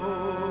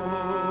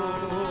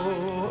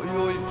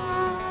oy.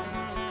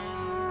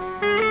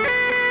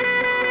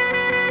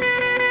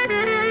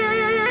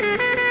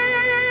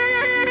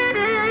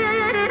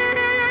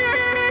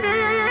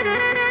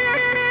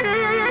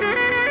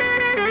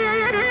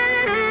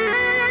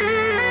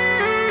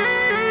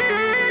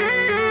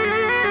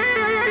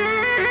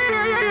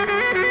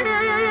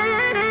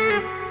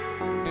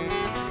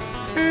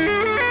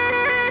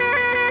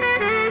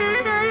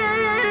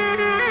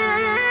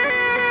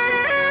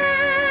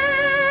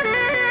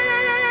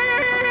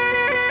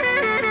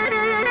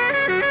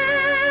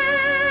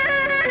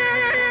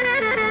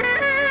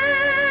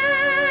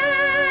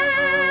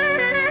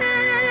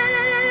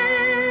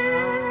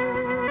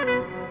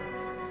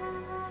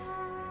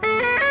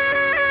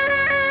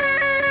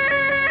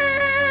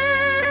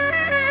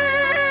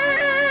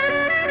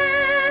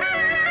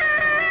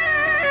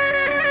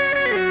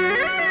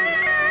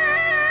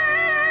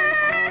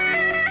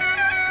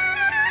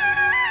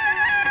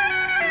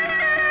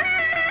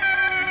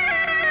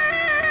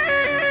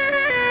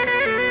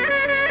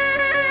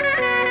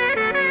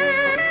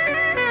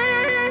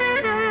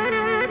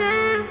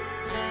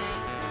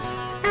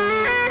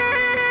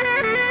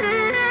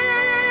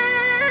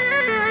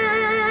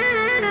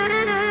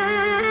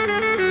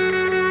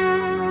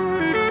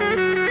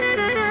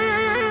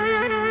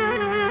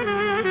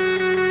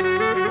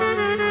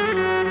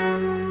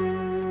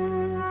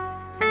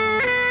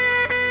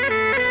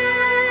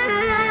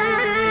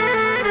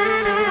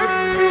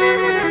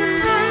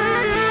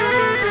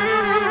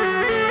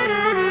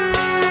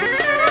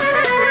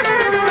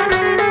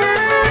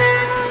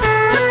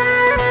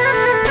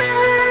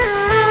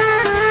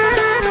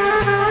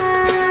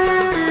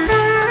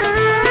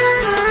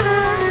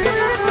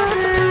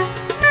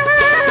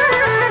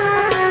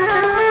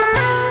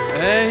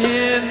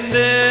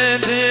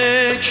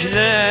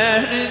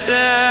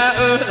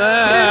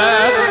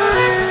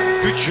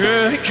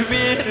 Küçük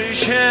bir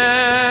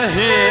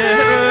şehir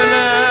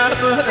öler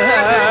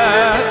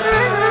öler,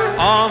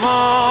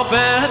 ama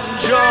ben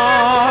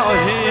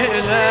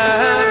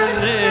cahilem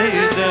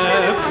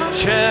neydem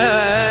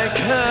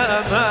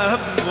çekemem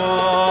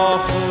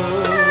vahı.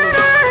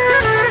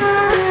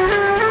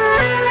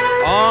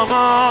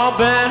 Ama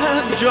ben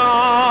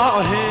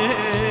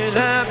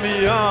cahilem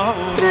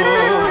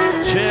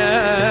yavrum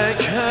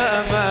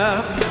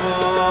çekemem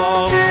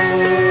vahı.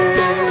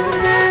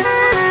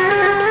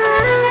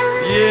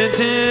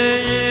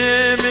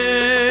 Yediğim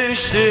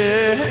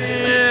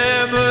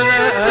içtiğim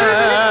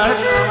öler,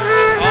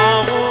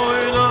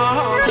 amuyla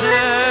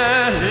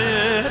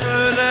zehir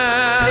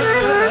öler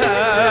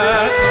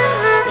öler.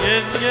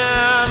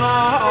 Yengen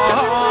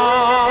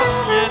ağam,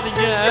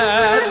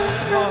 yengen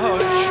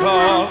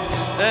paşam,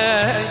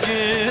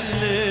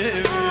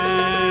 ilgili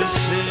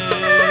misin?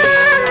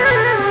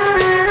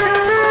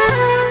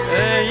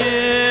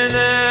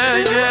 Eğile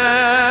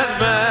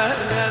gelme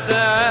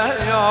de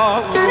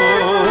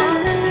yavrum,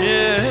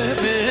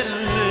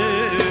 yeminli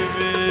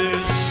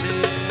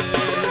misin?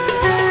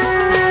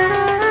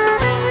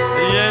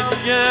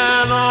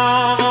 Yengen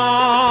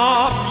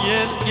ağam,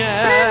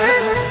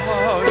 yengen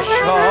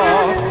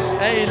paşam,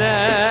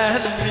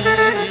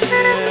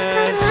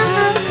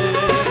 eğlenmeyesin.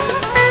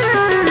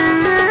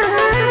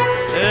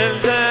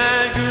 Elde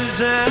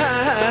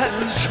güzel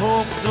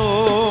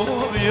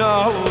çoktur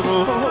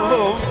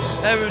yavrum,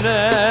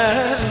 evlenmeyesin.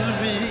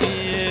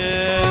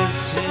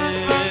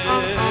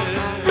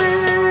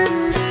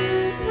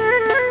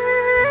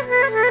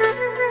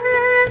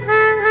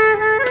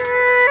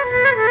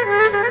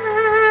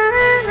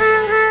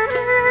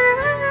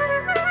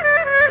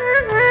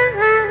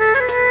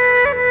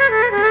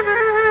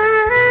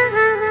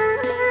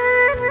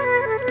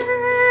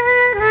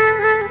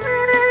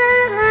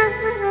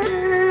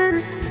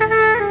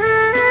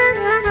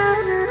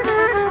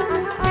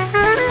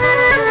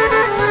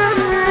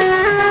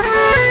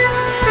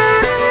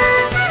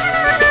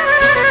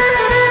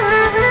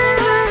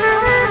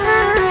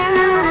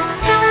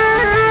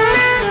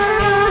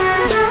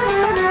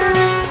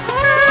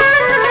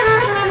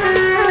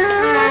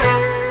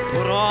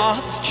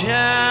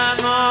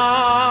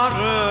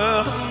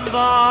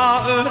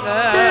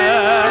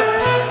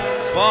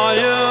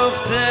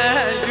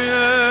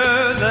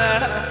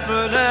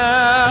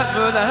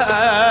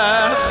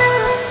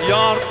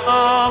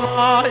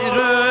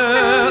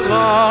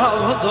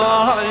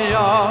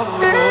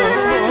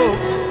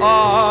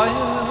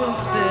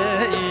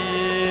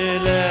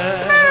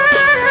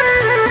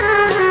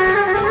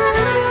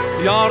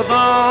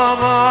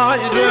 Yordan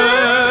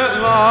ayrılalı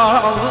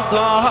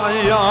da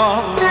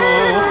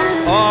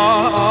yavrum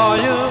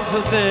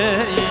ayık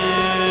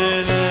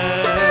değil.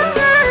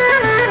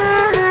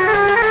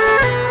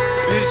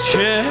 Bir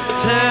çift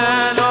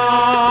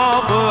selamına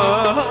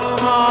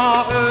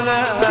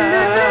öyle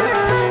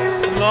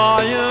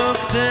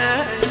layık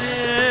değil.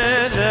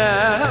 Öyle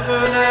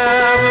öyle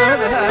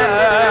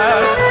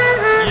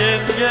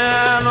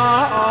yengen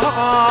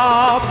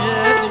ağam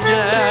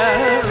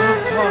yengen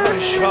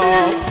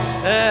paşam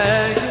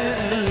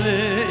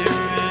Eğili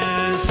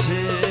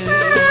misin?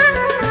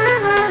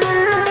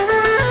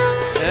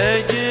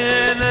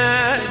 Eğile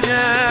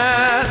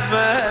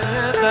gelmeden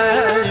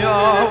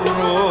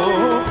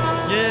yavrum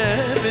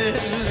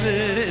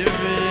yeminli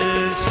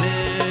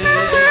misin?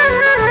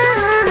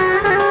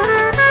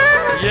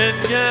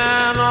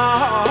 Yengen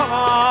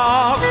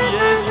ağam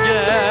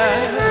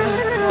yengen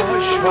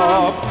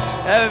paşam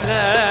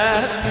evlenmeyesin.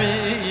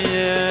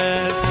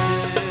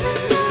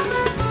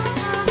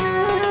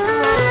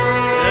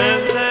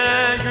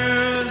 Elde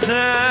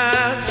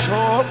güzel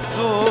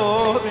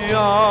çoktur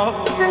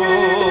yavrum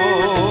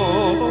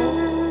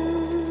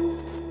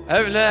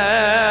evlenmeyesin.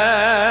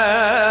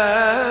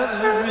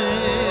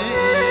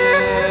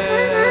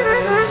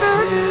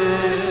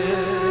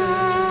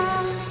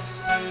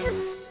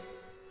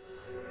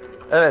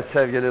 Evet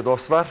sevgili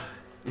dostlar,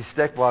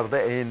 istek vardı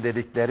Eğin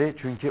dedikleri.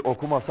 Çünkü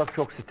okumasak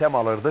çok sitem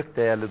alırdık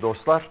değerli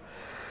dostlar.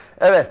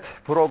 Evet,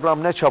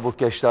 program ne çabuk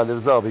geçti Ali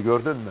Rıza abi,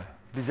 gördün mü?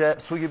 Bize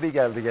su gibi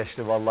geldi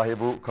geçti vallahi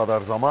bu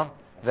kadar zaman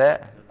ve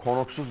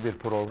konuksuz bir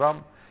program.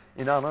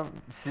 İnanın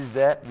siz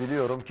de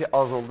biliyorum ki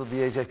az oldu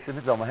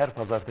diyeceksiniz ama her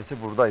pazartesi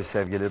buradayız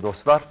sevgili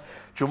dostlar.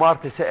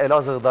 Cumartesi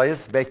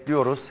Elazığ'dayız,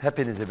 bekliyoruz,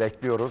 hepinizi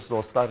bekliyoruz.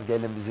 Dostlar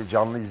gelin bizi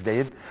canlı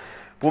izleyin.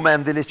 Bu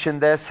mendil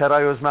içinde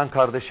Seray Özmen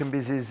kardeşim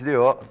bizi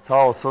izliyor.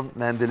 Sağ olsun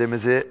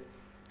mendilimizi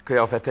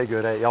kıyafete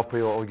göre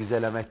yapıyor, o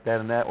güzel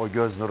emeklerine, o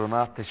göz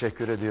nuruna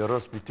teşekkür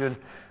ediyoruz. Bütün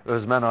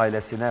Özmen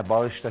ailesine,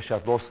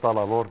 Bağıştaş'a,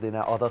 Dostal'a,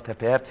 Lordin'e,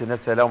 Adatepe hepsine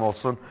selam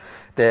olsun.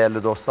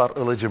 Değerli dostlar,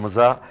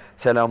 Ilıcımıza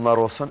selamlar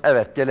olsun.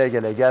 Evet, gele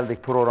gele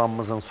geldik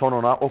programımızın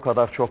sonuna. O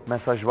kadar çok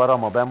mesaj var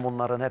ama ben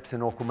bunların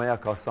hepsini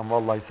okumaya kalksam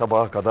vallahi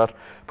sabaha kadar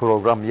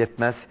program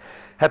yetmez.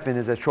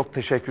 Hepinize çok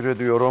teşekkür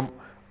ediyorum.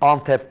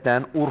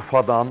 Antep'ten,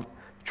 Urfa'dan,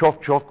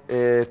 çok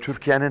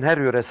Türkiye'nin her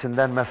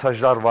yöresinden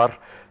mesajlar var.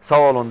 Sağ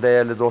olun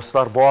değerli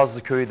dostlar.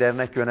 Boğazlı Köyü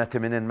Dernek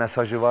Yönetimi'nin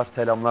mesajı var.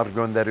 Selamlar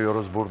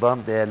gönderiyoruz buradan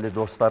değerli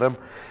dostlarım.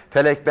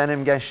 Felek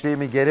benim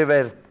gençliğimi geri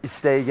ver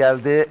isteği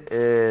geldi.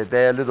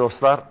 Değerli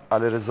dostlar,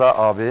 Ali Rıza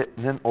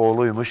abinin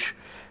oğluymuş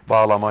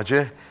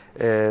bağlamacı.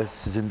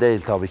 Sizin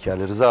değil tabii ki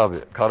Ali Rıza abi.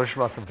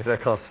 Karışmasın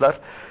frekanslar.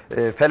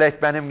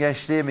 Felek benim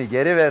gençliğimi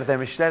geri ver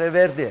demişler.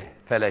 Verdi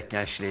Felek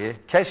gençliği.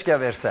 Keşke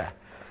verse.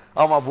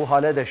 Ama bu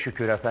hale de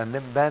şükür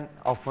efendim. Ben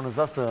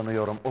affınıza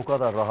sığınıyorum. O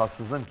kadar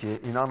rahatsızım ki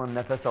inanın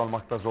nefes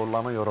almakta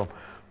zorlanıyorum.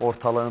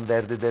 Ortalığın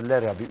derdi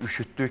derler ya, bir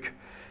üşüttük.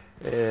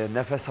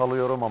 Nefes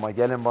alıyorum ama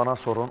gelin bana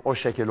sorun. O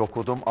şekil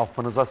okudum.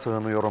 Affınıza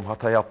sığınıyorum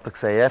hata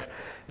yaptıksa eğer.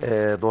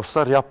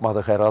 Dostlar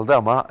yapmadık herhalde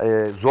ama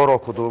zor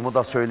okuduğumu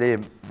da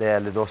söyleyeyim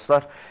değerli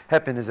dostlar.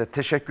 Hepinize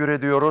teşekkür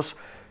ediyoruz.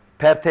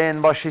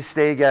 Perteğin başı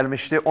isteği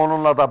gelmişti.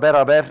 Onunla da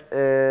beraber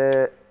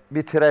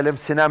bitirelim.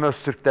 Sinem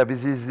Öztürk de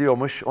bizi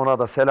izliyormuş. Ona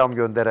da selam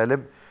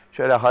gönderelim.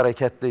 Şöyle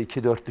hareketli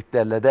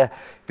 2/4'lüklerle de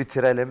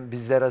bitirelim.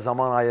 Bizlere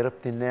zaman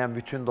ayırıp dinleyen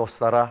bütün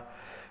dostlara,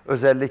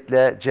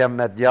 özellikle Cem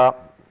Medya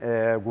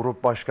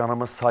Grup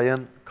Başkanımız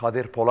Sayın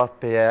Kadir Polat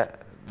Bey'e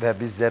ve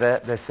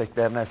bizlere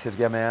desteklerini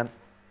esirgemeyen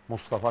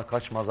Mustafa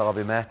Kaçmaz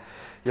abime,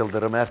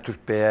 Yıldırım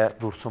Ertürk Bey'e,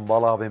 Dursun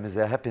Bal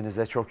abimize,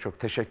 hepinize çok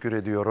teşekkür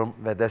ediyorum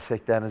ve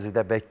desteklerinizi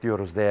de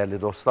bekliyoruz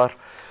değerli dostlar.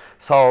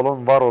 Sağ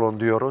olun, var olun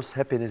diyoruz.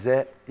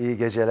 Hepinize iyi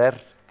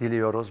geceler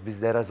diliyoruz.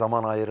 Bizlere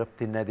zaman ayırıp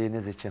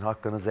dinlediğiniz için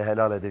hakkınızı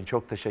helal edin.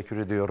 Çok teşekkür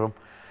ediyorum.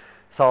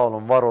 Sağ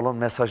olun, var olun.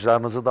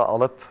 Mesajlarınızı da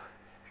alıp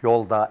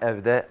yolda,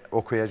 evde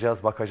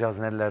okuyacağız, bakacağız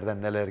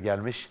nelerden neler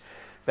gelmiş.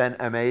 Ben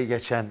emeği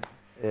geçen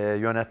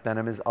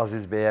yönetmenimiz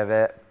Aziz Bey'e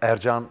ve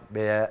Ercan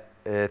Bey'e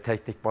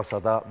teknik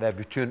masada ve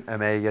bütün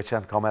emeği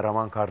geçen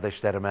kameraman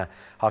kardeşlerime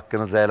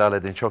hakkınızı helal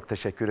edin. Çok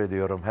teşekkür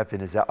ediyorum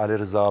hepinize. Ali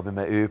Rıza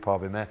abime, Eyüp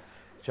abime,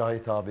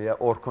 Cahit abiye,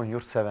 Orkun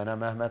Yurtseven'e,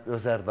 Mehmet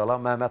Özerdal'a.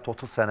 Mehmet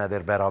 30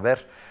 senedir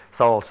beraber.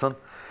 Sağ olsun.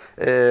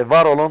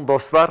 Var olun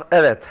dostlar.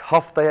 Evet,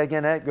 haftaya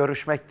gene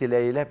görüşmek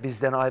dileğiyle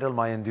bizden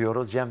ayrılmayın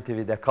diyoruz. Cem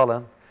TV'de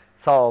kalın.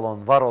 Sağ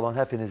olun, var olun.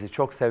 Hepinizi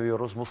çok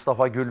seviyoruz.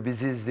 Mustafa Gül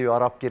bizi izliyor.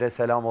 Arapgir'e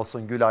selam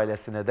olsun. Gül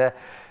ailesine de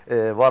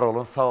var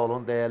olun, sağ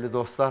olun değerli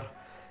dostlar.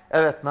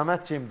 Evet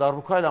Mehmetciğim,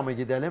 darbukayla mı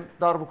gidelim?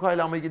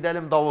 Darbukayla mı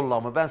gidelim, davulla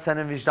mı? Ben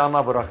senin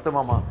vicdanına bıraktım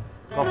ama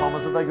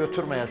kafamızı da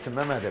götürmeyesin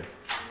Mehmet'im.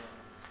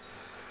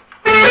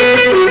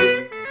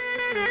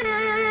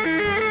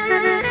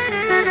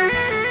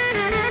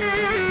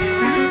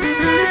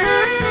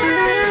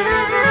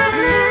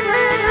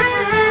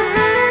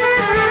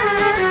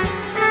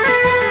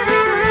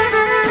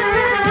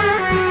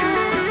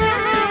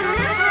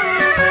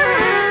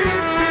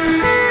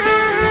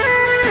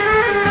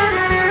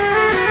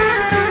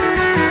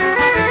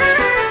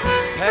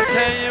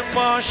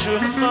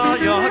 Başında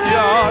yar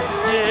yar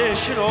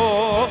yeşil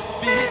ot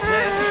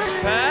biter.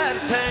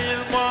 Perteğin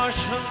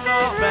başında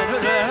ben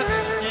ölem,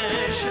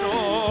 yeşil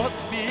ot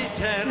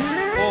biter.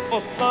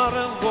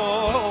 Otların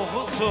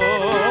kokusu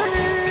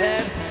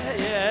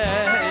perteye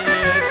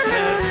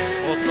yeter.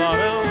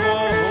 Otların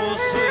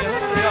kokusu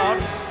yar yar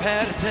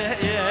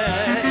perteye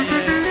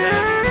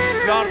yeter.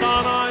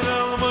 Yardan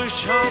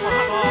ayrılmışam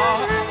ana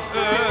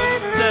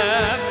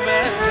ölümden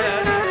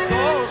beter.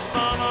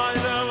 Dosttan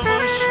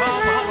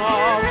ayrılmışam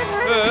ana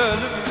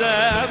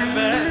ölümden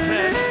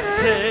beter.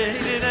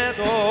 Seyrine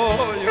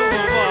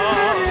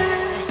doyulmaz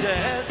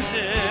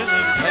güzelsin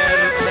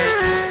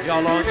pertek.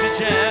 Yalancı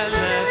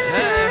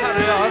cennete her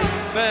yar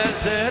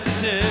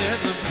benzersin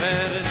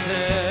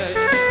pertek.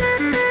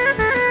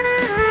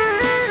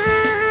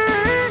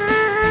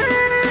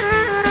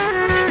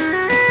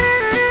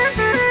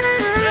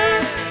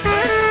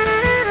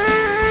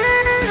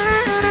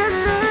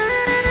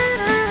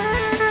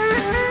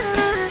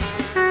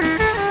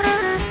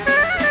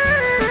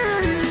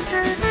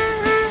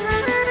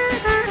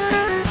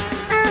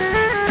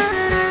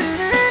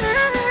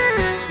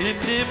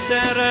 İndim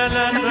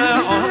derelere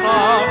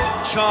anam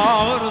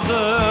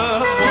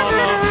çağırdım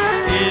bana.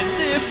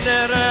 İndim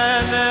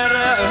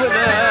derelere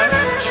öyle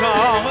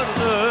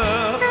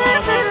çağırdım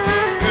bana.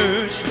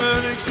 Üç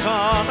bölük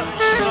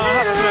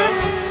saçlarım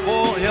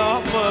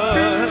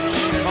boyamış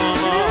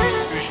kana.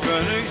 Üç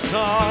bölük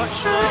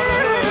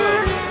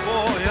saçlarım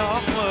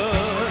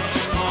boyamış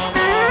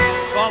kana.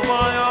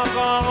 Kalmaya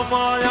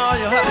kalmaya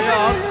yar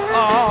yar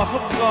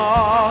ahım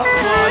kal.